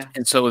 Yeah.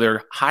 And so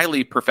they're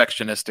highly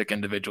perfectionistic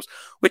individuals,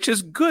 which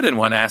is good in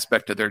one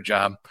aspect of their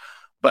job.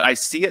 But I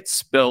see it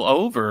spill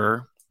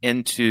over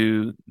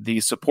into the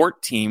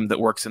support team that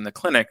works in the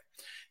clinic,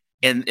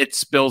 and it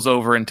spills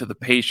over into the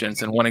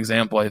patients. And one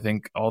example, I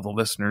think all the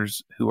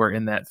listeners who are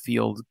in that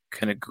field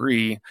can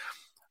agree,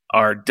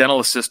 are dental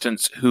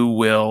assistants who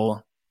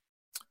will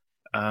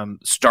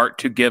start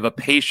to give a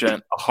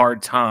patient a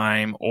hard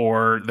time,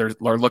 or they're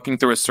looking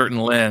through a certain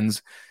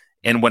lens.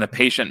 And when a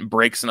patient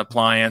breaks an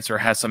appliance or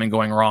has something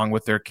going wrong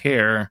with their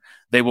care,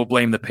 they will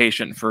blame the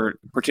patient for,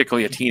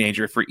 particularly a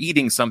teenager, for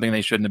eating something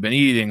they shouldn't have been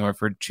eating, or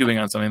for chewing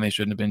on something they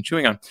shouldn't have been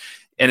chewing on.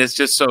 And it's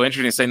just so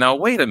interesting to say, now,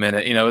 wait a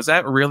minute, is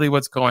that really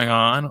what's going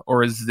on?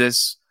 Or is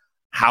this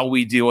how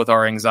we deal with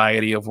our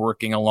anxiety of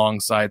working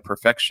alongside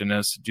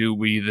perfectionists? Do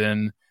we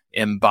then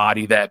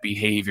embody that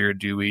behavior?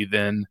 Do we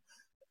then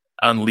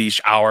unleash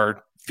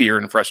our fear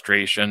and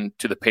frustration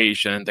to the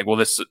patient and think, well,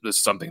 this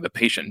is something the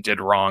patient did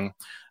wrong,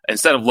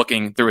 instead of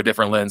looking through a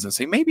different lens and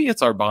say, maybe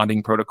it's our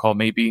bonding protocol.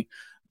 Maybe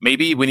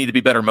we need to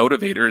be better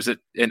motivators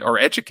or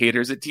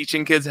educators at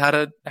teaching kids how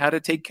to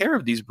take care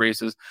of these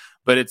braces.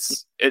 But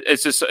it's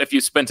just, if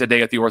you spent a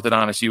day at the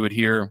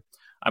orthodontist,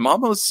 I'm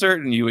almost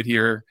certain you would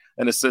hear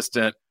an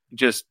assistant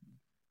just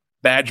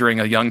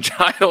badgering a young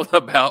child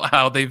about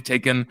how they've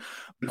taken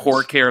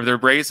poor care of their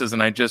braces.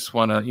 And I just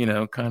want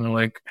to, kind of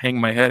like hang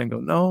my head and go,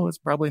 no, it's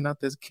probably not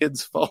this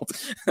kid's fault.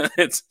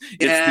 It's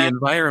the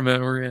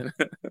environment we're in.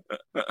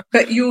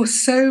 But you're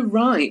so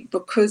right,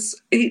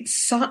 because it's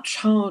such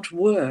hard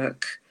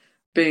work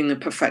being a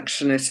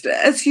perfectionist.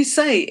 As you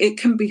say, it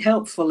can be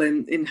helpful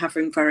in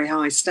having very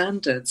high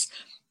standards,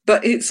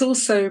 but it's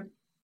also,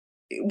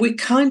 we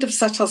kind of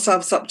set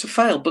ourselves up to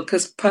fail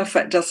because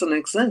perfect doesn't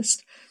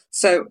exist.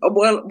 So,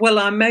 well,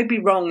 I may be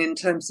wrong in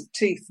terms of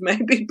teeth.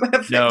 Maybe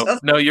perfect.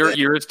 No,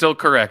 you're still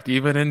correct.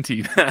 Even in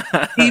teeth,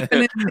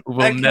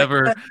 we'll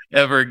never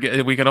ever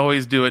get. We can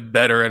always do it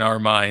better in our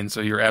minds.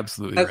 So you're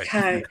absolutely right.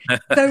 Okay,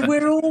 so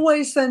we're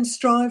always then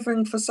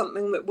striving for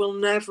something that we'll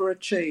never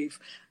achieve,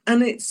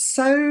 and it's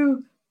such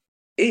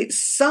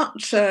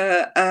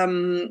a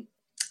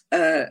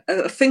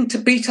thing to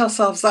beat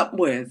ourselves up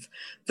with,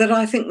 that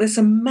I think there's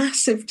a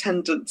massive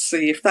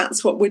tendency, if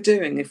that's what we're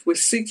doing, if we're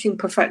seeking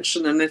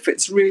perfection, and if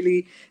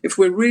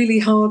we're really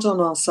hard on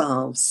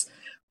ourselves,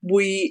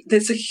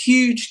 there's a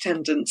huge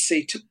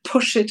tendency to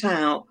push it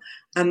out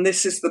And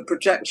this is the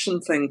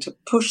projection thing, to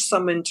push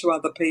some into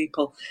other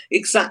people.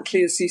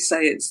 Exactly as you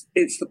say,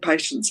 it's the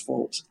patient's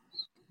fault.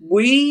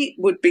 We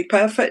would be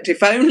perfect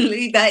if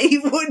only they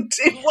would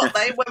do what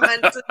they were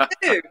meant to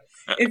do.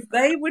 If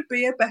they would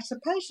be a better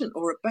patient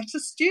or a better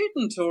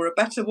student or a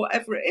better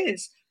whatever it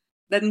is,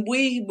 then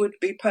we would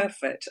be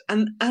perfect.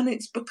 And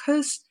it's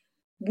because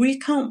we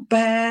can't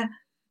bear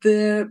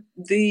the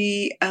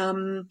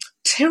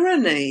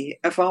tyranny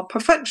of our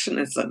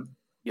perfectionism.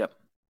 Yep.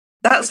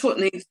 That's what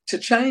needs to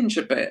change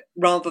a bit,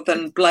 rather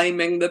than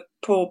blaming the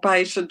poor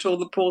patient or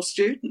the poor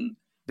student.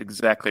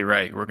 Exactly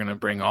right. We're going to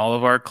bring all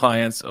of our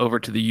clients over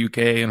to the UK,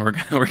 and we're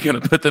going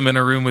to put them in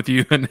a room with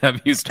you and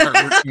have you start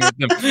working with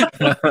them,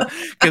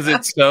 because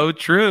it's so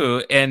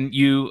true. And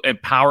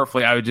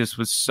powerfully, I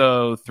was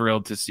so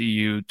thrilled to see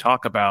you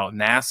talk about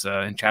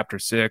NASA in Chapter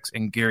 6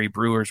 and Gary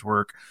Brewer's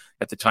work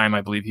at the time.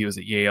 I believe he was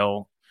at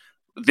Yale.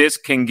 This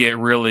can get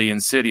really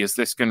insidious.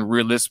 This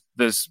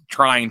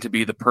trying to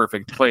be the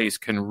perfect place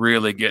can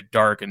really get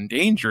dark and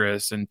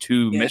dangerous. And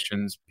two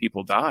missions,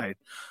 people died.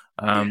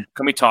 Can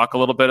we talk a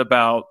little bit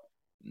about,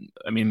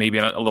 maybe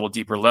on a little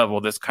deeper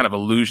level, this kind of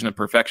illusion of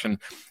perfection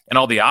and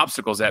all the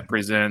obstacles that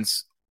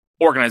presents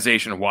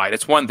organization-wide?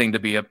 It's one thing to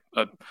be a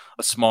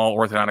small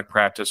orthodontic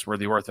practice where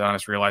the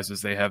orthodontist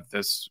realizes they have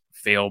this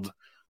failed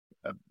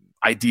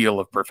ideal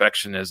of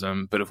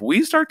perfectionism. But if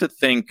we start to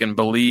think and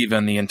believe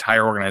in the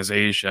entire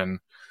organization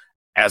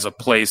as a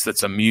place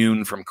that's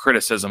immune from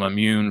criticism,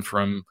 immune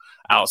from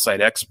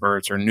outside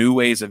experts or new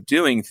ways of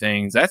doing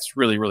things, that's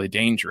really, really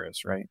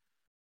dangerous, right?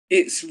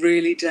 It's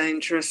really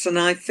dangerous. And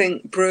I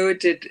think Brewer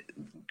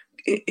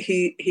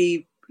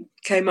he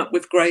came up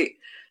with great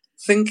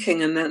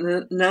thinking and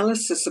an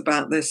analysis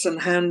about this,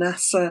 and how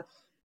NASA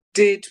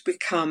did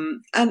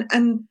become,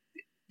 and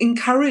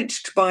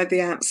encouraged by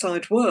the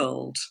outside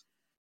world,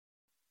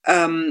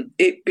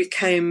 it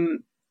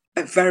became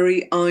a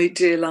very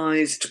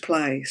idealized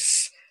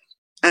place.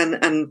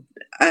 And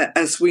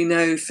as we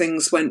know,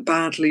 things went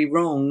badly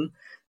wrong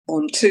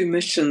on 2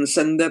 missions,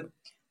 and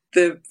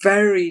the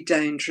very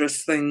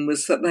dangerous thing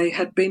was that they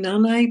had been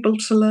unable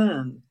to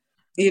learn.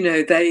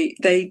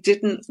 They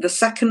didn't. The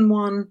second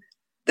one,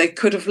 they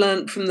could have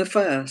learned from the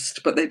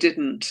first, but they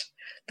didn't.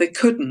 They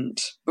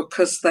couldn't,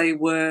 because they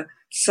were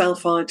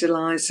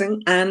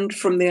self-idolizing, and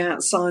from the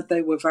outside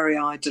they were very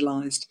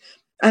idolized.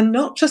 And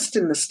not just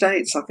in the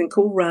States, I think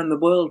all around the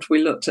world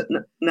we looked at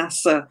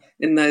NASA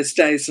in those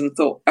days and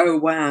thought, oh,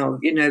 wow,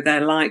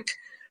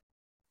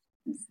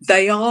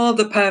 they are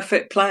the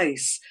perfect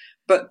place.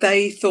 But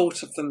they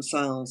thought of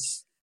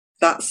themselves.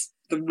 That's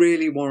the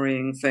really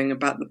worrying thing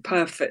about the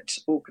perfect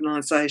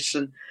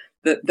organisation,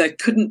 that there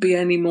couldn't be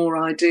any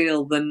more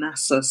ideal than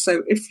NASA.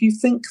 So if you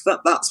think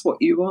that that's what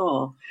you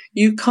are,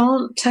 you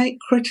can't take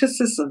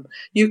criticism.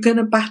 You're going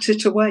to bat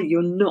it away.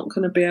 You're not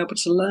going to be able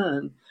to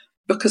learn.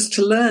 Because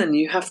to learn,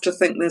 you have to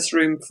think there's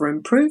room for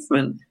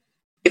improvement.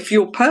 If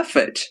you're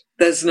perfect,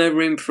 there's no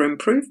room for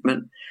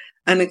improvement.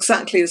 And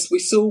exactly as we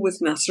saw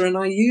with NASA, and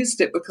I used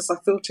it because I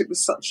thought it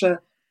was such a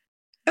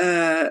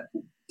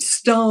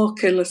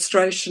stark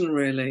illustration,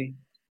 really,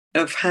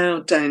 of how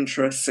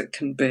dangerous it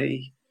can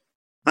be.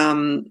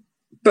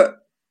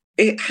 But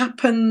it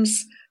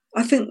happens.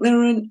 I think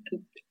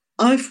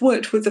I've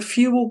worked with a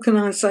few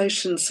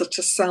organisations that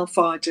are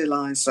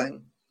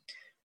self-idealising,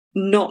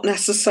 not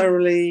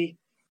necessarily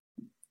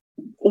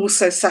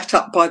also set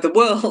up by the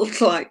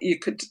world, like you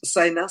could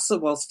say NASA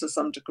was to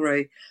some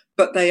degree,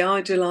 but they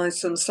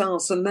idolise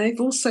themselves, and they've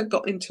also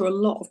got into a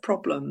lot of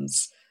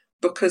problems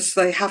because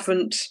they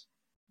haven't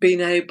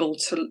been able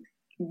to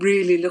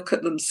really look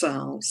at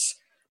themselves.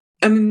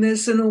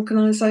 There's an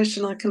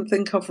organisation I can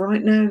think of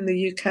right now in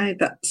the UK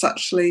that's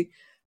actually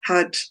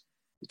had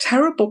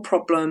terrible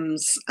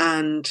problems,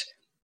 and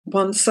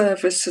one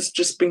service has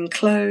just been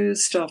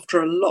closed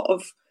after a lot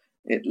of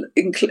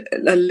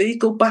a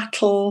legal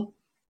battle.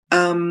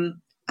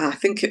 I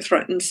think it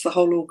threatens the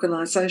whole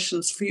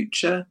organisation's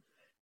future.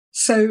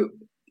 So,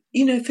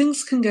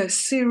 things can go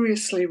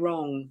seriously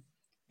wrong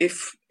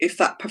if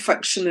that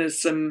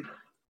perfectionism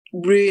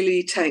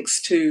really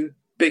takes too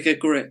big a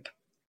grip.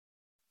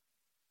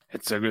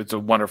 It's a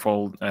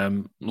wonderful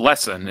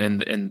lesson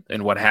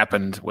in what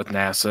happened with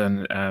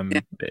NASA.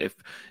 And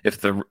if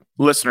the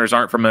listeners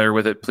aren't familiar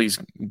with it, please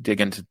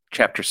dig into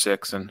Chapter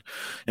 6 and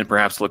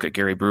perhaps look at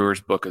Gary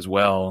Brewer's book as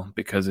well,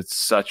 because it's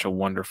such a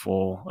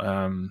wonderful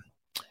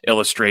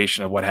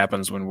illustration of what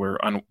happens when we're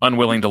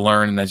unwilling to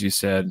learn. And as you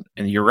said,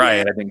 and you're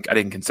right, I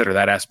didn't consider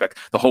that aspect.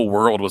 The whole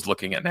world was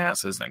looking at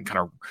NASA and kind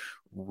of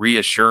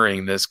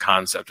reassuring this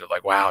concept of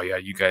like, wow, yeah,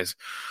 you guys,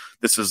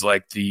 this is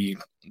like the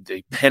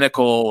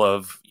pinnacle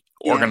of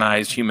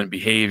organized human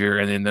behavior,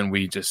 and then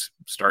we just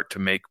start to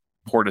make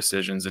poor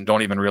decisions and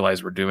don't even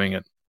realize we're doing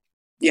it.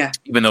 Yeah,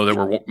 even though there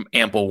were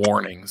ample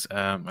warnings.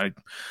 I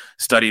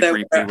studied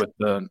briefly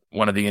with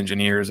one of the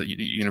engineers at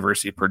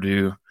University of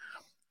Purdue,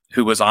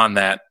 who was on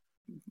that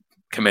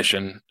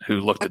commission, who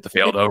looked at the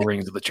failed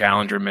O-rings of the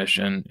Challenger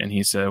mission, and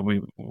he said,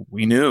 "We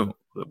knew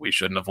that we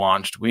shouldn't have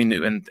launched. We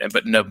knew,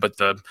 but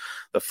the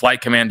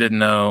flight command didn't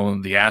know,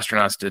 the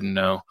astronauts didn't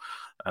know."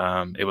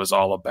 It was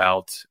all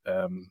about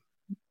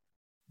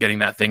getting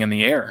that thing in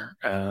the air.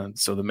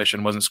 So the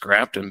mission wasn't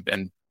scrapped,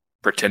 and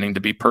pretending to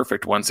be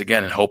perfect once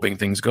again and hoping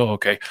things go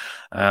okay.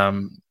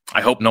 I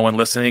hope no one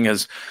listening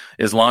is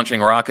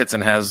launching rockets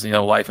and has,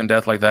 life and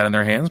death like that in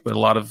their hands. But a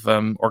lot of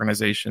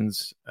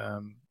organizations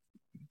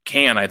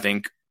can, I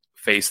think,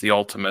 face the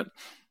ultimate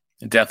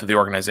death of the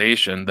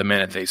organization the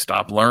minute they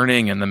stop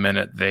learning and the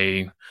minute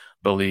they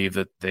believe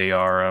that they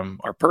are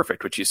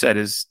perfect, which you said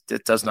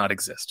it does not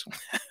exist.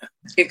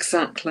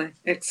 Exactly.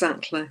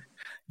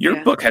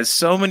 Your book has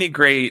so many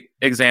great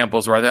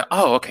examples where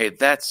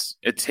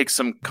it takes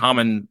some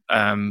common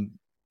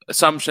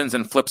assumptions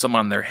and flips them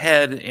on their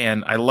head.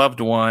 And I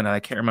loved one, and I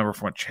can't remember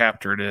from what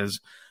chapter it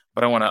is,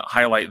 but I want to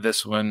highlight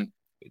this one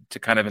to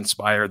kind of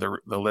inspire the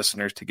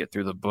listeners to get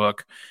through the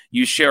book.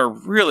 You share a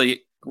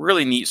really,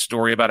 really neat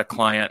story about a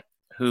client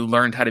who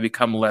learned how to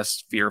become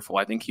less fearful.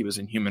 I think he was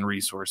in human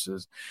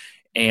resources,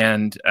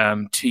 and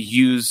to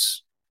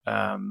use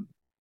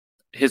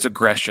his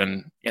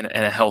aggression in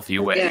a healthy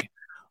way,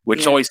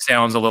 which always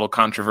sounds a little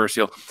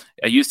controversial.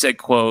 You said,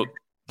 quote,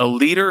 "A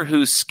leader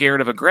who's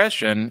scared of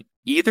aggression,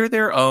 either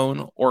their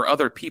own or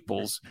other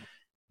people's,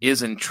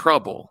 is in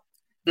trouble,"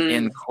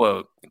 end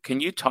quote. Can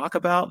you talk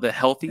about the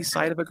healthy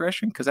side of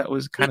aggression? Because that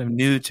was kind of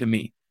new to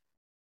me.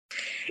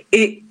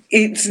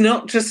 It's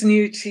not just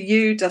new to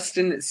you,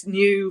 Dustin. It's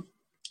new,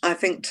 I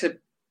think, to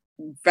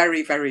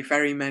very, very,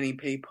 very many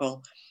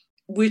people.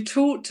 We're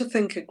taught to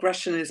think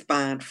aggression is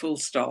bad, full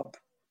stop.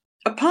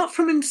 Apart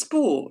from in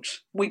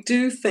sport, we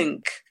do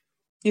think,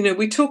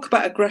 we talk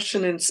about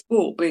aggression in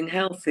sport being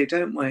healthy,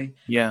 don't we?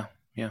 Yeah.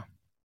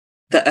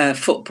 That a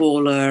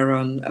footballer,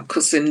 and of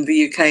course in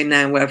the UK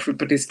now,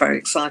 everybody's very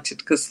excited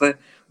because the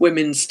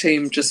women's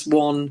team just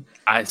won.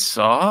 I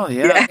saw,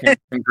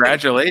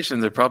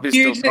 Congratulations. They're probably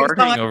still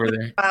partying over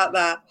there. About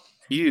that.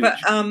 Huge. But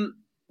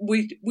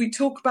we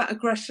talk about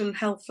aggression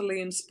healthily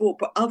in sport,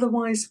 but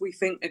otherwise we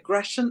think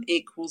aggression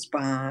equals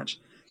bad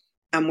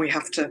and we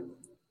have to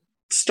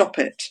stop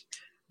it.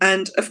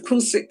 And of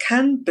course it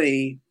can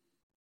be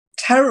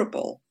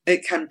terrible.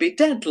 It can be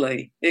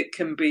deadly. It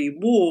can be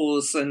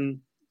wars and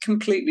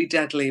completely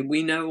deadly.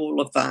 We know all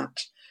of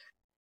that.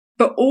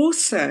 But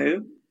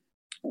also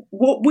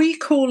what we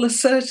call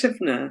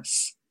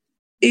assertiveness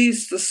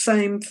is the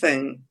same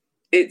thing.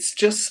 It's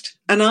just,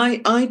 and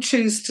I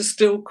choose to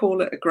still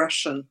call it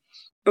aggression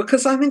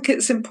because I think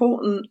it's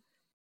important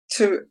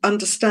to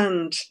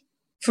understand,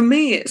 for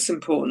me it's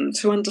important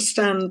to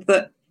understand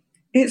that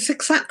it's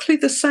exactly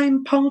the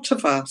same part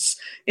of us.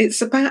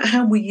 It's about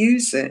how we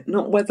use it,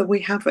 not whether we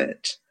have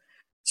it.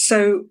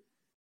 So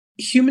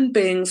human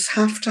beings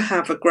have to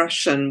have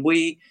aggression.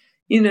 We,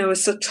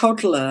 as a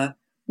toddler,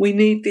 we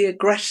need the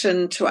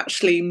aggression to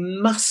actually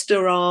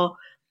muster our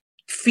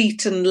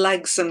feet and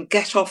legs and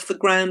get off the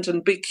ground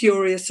and be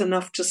curious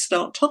enough to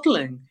start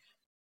toddling.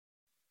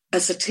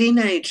 As a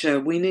teenager,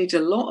 we need a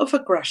lot of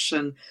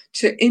aggression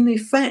to, in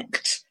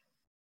effect,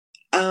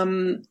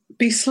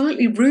 be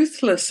slightly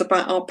ruthless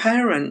about our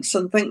parents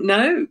and think,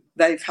 no,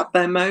 they've had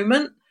their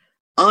moment.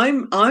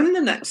 I'm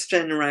the next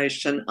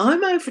generation.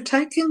 I'm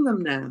overtaking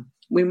them now.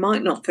 We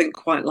might not think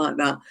quite like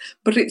that,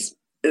 but it's,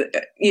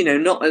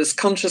 not as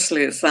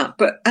consciously as that.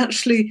 But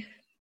actually,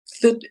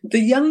 the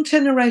young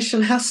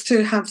generation has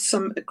to have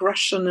some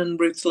aggression and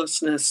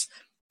ruthlessness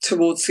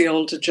towards the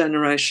older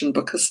generation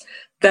because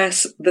they're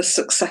the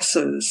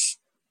successors.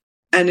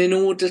 And in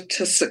order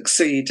to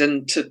succeed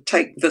and to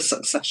take the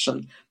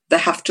succession, they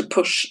have to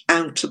push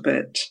out a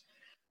bit.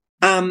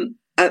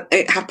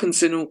 It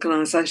happens in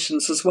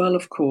organisations as well,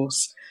 of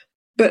course.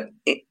 But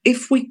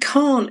if we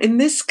can't, in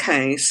this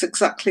case,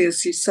 exactly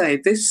as you say,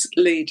 this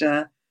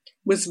leader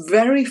was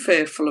very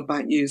fearful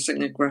about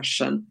using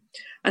aggression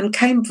and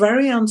came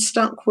very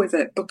unstuck with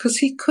it because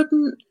he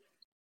couldn't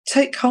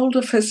take hold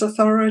of his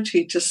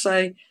authority to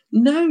say,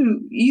 no,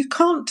 you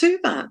can't do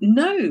that.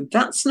 No,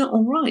 that's not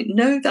all right.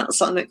 No,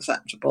 that's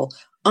unacceptable.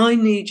 I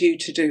need you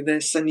to do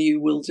this and you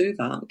will do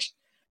that.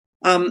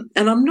 And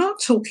I'm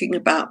not talking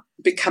about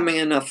becoming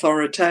an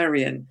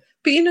authoritarian,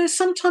 but,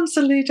 sometimes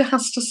the leader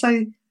has to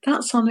say,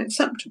 that's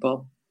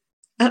unacceptable.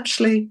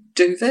 Actually,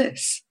 do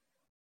this.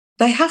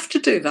 They have to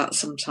do that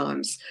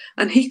sometimes.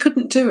 And he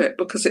couldn't do it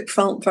because it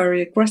felt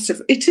very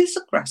aggressive. It is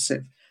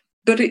aggressive,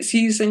 but it's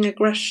using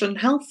aggression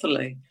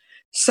healthily.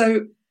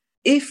 So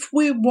if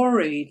we're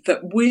worried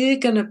that we're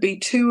going to be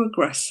too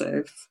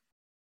aggressive,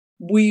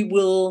 we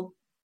will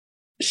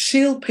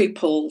shield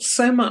people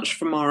so much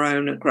from our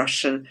own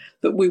aggression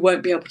that we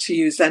won't be able to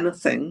use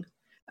anything,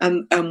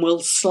 and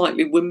we'll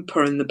slightly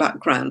whimper in the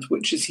background,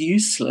 which is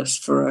useless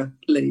for a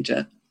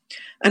leader.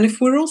 And if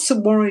we're also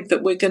worried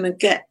that we're going to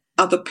get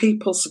other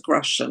people's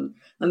aggression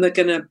and they're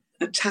going to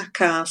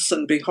attack us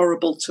and be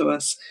horrible to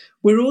us,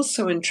 we're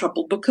also in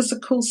trouble because,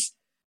 of course,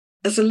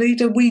 as a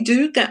leader, we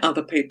do get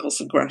other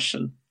people's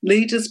aggression.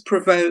 Leaders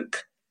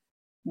provoke,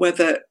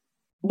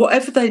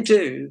 whatever they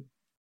do,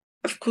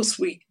 of course,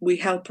 we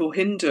help or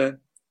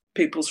hinder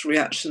people's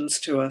reactions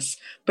to us.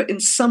 But in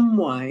some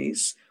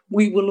ways,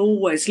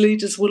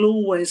 leaders will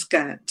always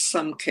get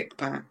some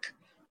kickback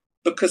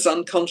because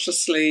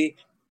unconsciously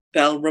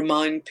they'll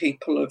remind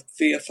people of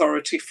the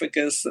authority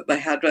figures that they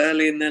had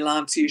early in their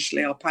lives,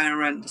 usually our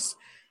parents,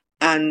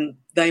 and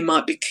they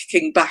might be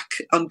kicking back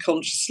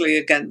unconsciously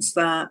against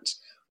that,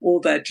 or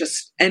they're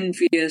just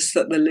envious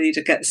that the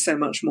leader gets so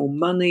much more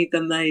money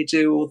than they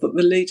do, or that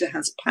the leader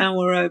has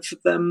power over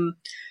them.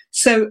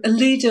 So a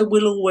leader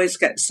will always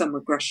get some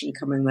aggression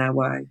coming their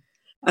way,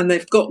 and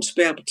they've got to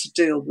be able to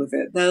deal with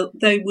it.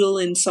 They will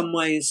in some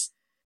ways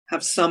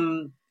have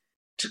some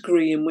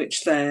degree in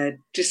which they're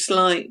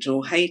disliked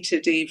or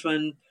hated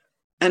even.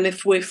 And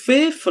if we're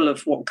fearful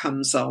of what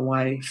comes our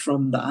way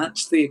from that,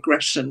 the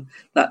aggression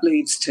that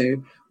leads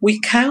to, we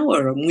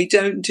cower and we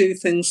don't do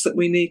things that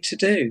we need to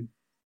do.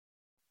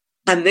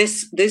 And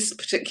this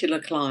particular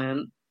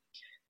client,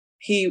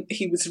 he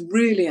was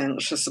really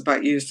anxious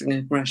about using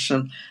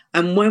aggression.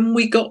 And when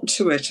we got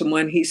to it and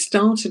when he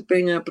started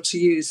being able to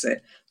use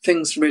it,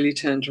 things really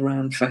turned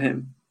around for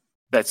him.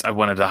 I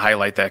wanted to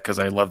highlight that because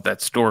I love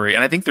that story.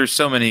 And I think there's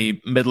so many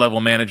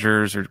mid-level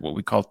managers, or what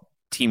we call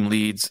team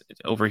leads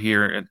over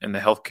here in the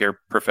healthcare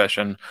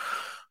profession,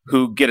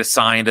 who get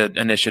assigned an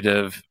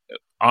initiative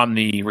on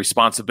the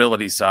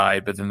responsibility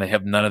side, but then they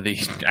have none of the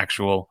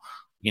actual,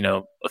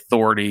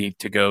 authority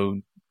to go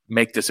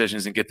make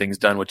decisions and get things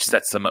done, which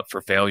sets them up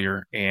for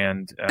failure.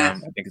 And I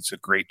think it's a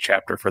great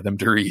chapter for them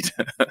to read.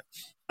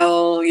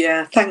 Oh,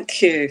 yeah.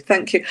 Thank you.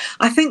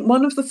 I think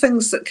one of the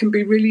things that can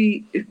be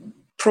really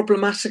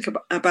problematic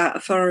about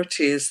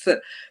authority is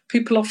that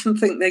people often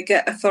think they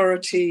get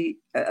authority.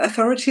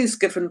 Authority is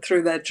given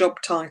through their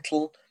job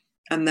title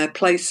and their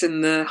place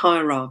in the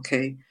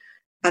hierarchy.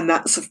 And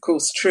that's, of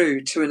course, true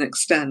to an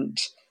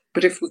extent.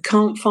 But if we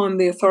can't find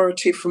the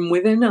authority from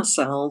within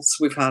ourselves,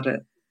 we've had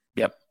it.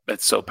 Yep.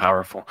 That's so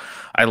powerful.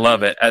 I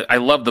love it. I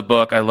love the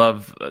book. I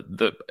love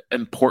the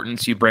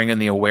importance you bring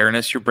and the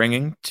awareness you're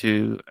bringing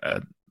to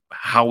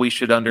how we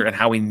should and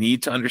how we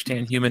need to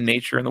understand human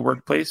nature in the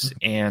workplace.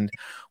 And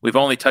we've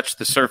only touched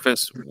the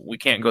surface. We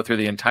can't go through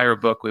the entire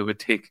book. We would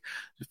take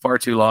far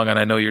too long. And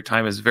I know your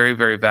time is very,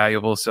 very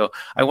valuable. So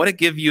I want to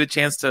give you a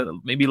chance to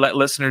maybe let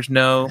listeners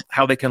know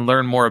how they can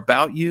learn more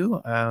about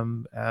you,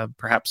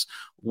 perhaps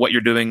what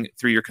you're doing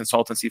through your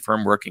consultancy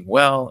firm, Working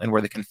Well, and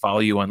where they can follow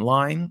you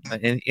online,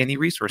 any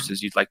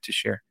resources you'd like to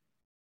share.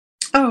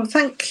 Oh,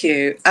 thank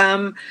you.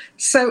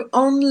 So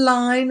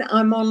online,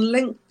 I'm on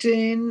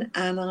LinkedIn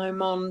and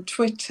I'm on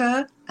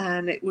Twitter,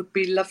 and it would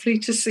be lovely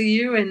to see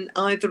you in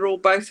either or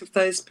both of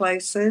those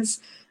places.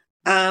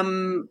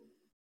 I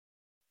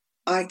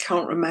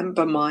can't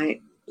remember my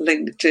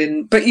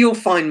LinkedIn, but you'll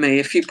find me.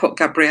 If you put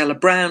Gabriella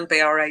Braun,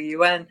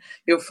 Braun,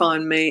 you'll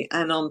find me.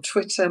 And on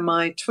Twitter,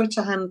 my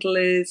Twitter handle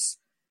is,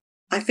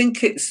 I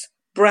think it's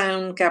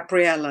Braun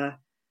Gabriella.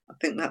 I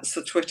think that's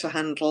the Twitter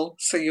handle.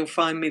 So you'll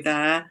find me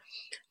there.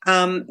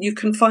 You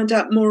can find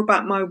out more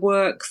about my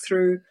work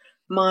through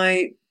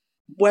my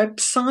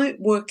website,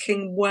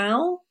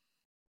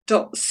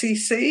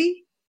 workingwell.cc.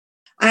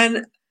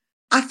 And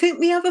I think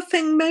the other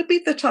thing maybe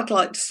that I'd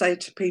like to say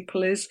to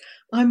people is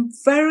I'm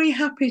very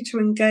happy to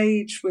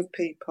engage with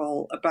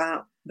people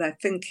about their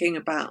thinking,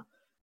 about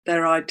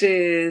their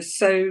ideas.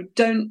 So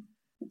don't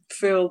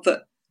feel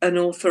that an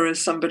author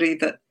is somebody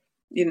that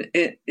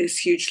it is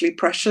hugely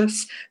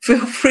precious.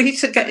 Feel free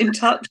to get in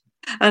touch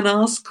and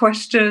ask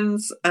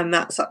questions, and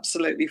that's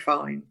absolutely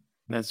fine.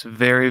 That's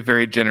very,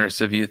 very generous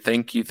of you.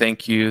 Thank you.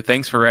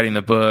 Thanks for writing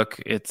the book.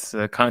 It's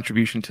a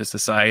contribution to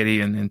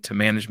society and to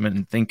management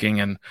and thinking,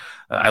 and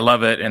I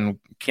love it and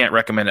can't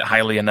recommend it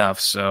highly enough.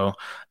 So,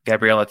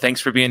 Gabriella,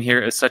 thanks for being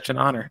here. It's such an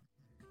honor.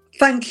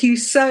 Thank you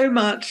so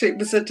much. It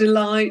was a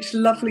delight,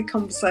 lovely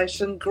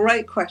conversation,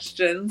 great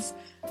questions,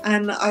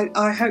 and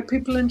I hope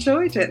people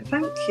enjoyed it.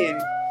 Thank you.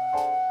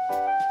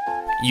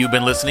 You've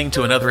been listening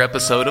to another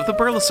episode of The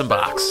Burleson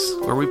Box,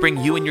 where we bring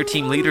you and your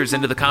team leaders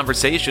into the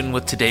conversation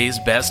with today's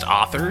best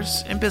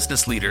authors and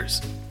business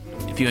leaders.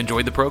 If you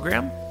enjoyed the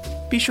program,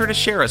 be sure to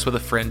share us with a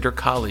friend or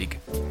colleague.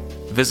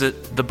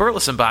 Visit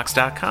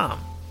theburlesonbox.com,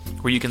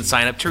 where you can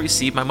sign up to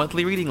receive my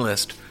monthly reading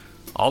list,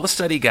 all the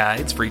study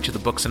guides for each of the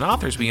books and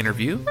authors we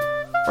interview,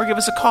 or give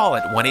us a call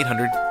at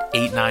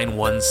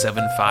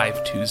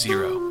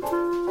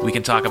 1-800-891-7520. We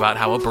can talk about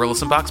how a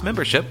Burleson Box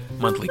membership,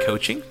 monthly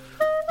coaching,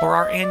 or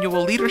our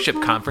annual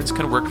leadership conference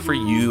can work for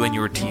you and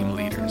your team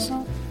leaders.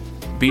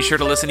 Be sure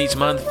to listen each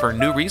month for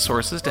new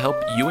resources to help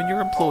you and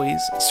your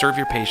employees serve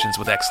your patients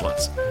with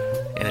excellence.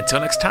 And until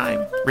next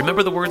time,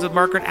 remember the words of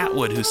Margaret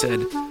Atwood, who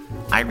said,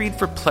 "I read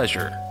for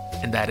pleasure,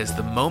 and that is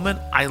the moment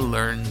I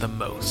learn the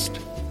most."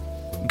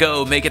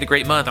 Go make it a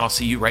great month. I'll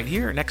see you right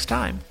here next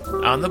time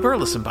on The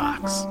Burleson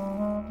Box.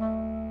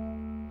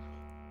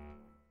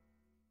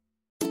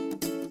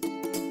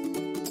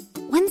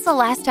 When's the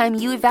last time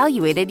you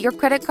evaluated your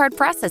credit card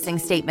processing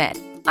statement?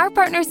 Our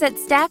partners at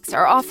Stacks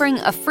are offering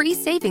a free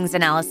savings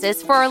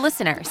analysis for our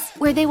listeners,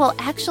 where they will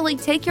actually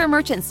take your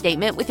merchant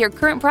statement with your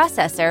current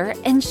processor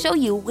and show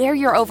you where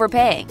you're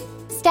overpaying.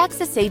 Stacks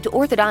has saved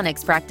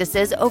orthodontics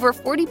practices over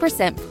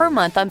 40% per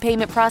month on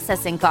payment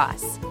processing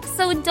costs.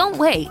 So don't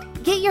wait.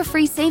 Get your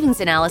free savings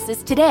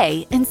analysis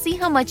today and see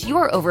how much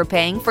you're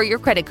overpaying for your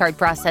credit card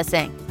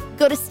processing.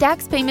 Go to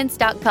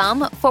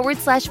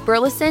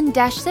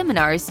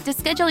stackspayments.com/Burleson-seminars to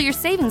schedule your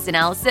savings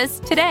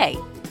analysis today.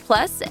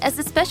 Plus, as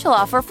a special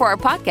offer for our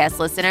podcast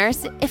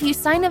listeners, if you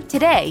sign up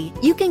today,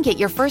 you can get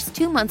your first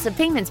 2 months of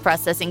payments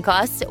processing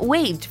costs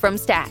waived from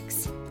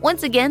Stacks.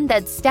 Once again,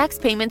 that's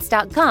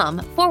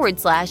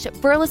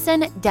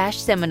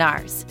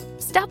stackspayments.com/Burleson-seminars.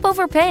 Stop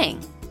overpaying.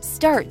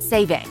 Start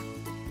saving.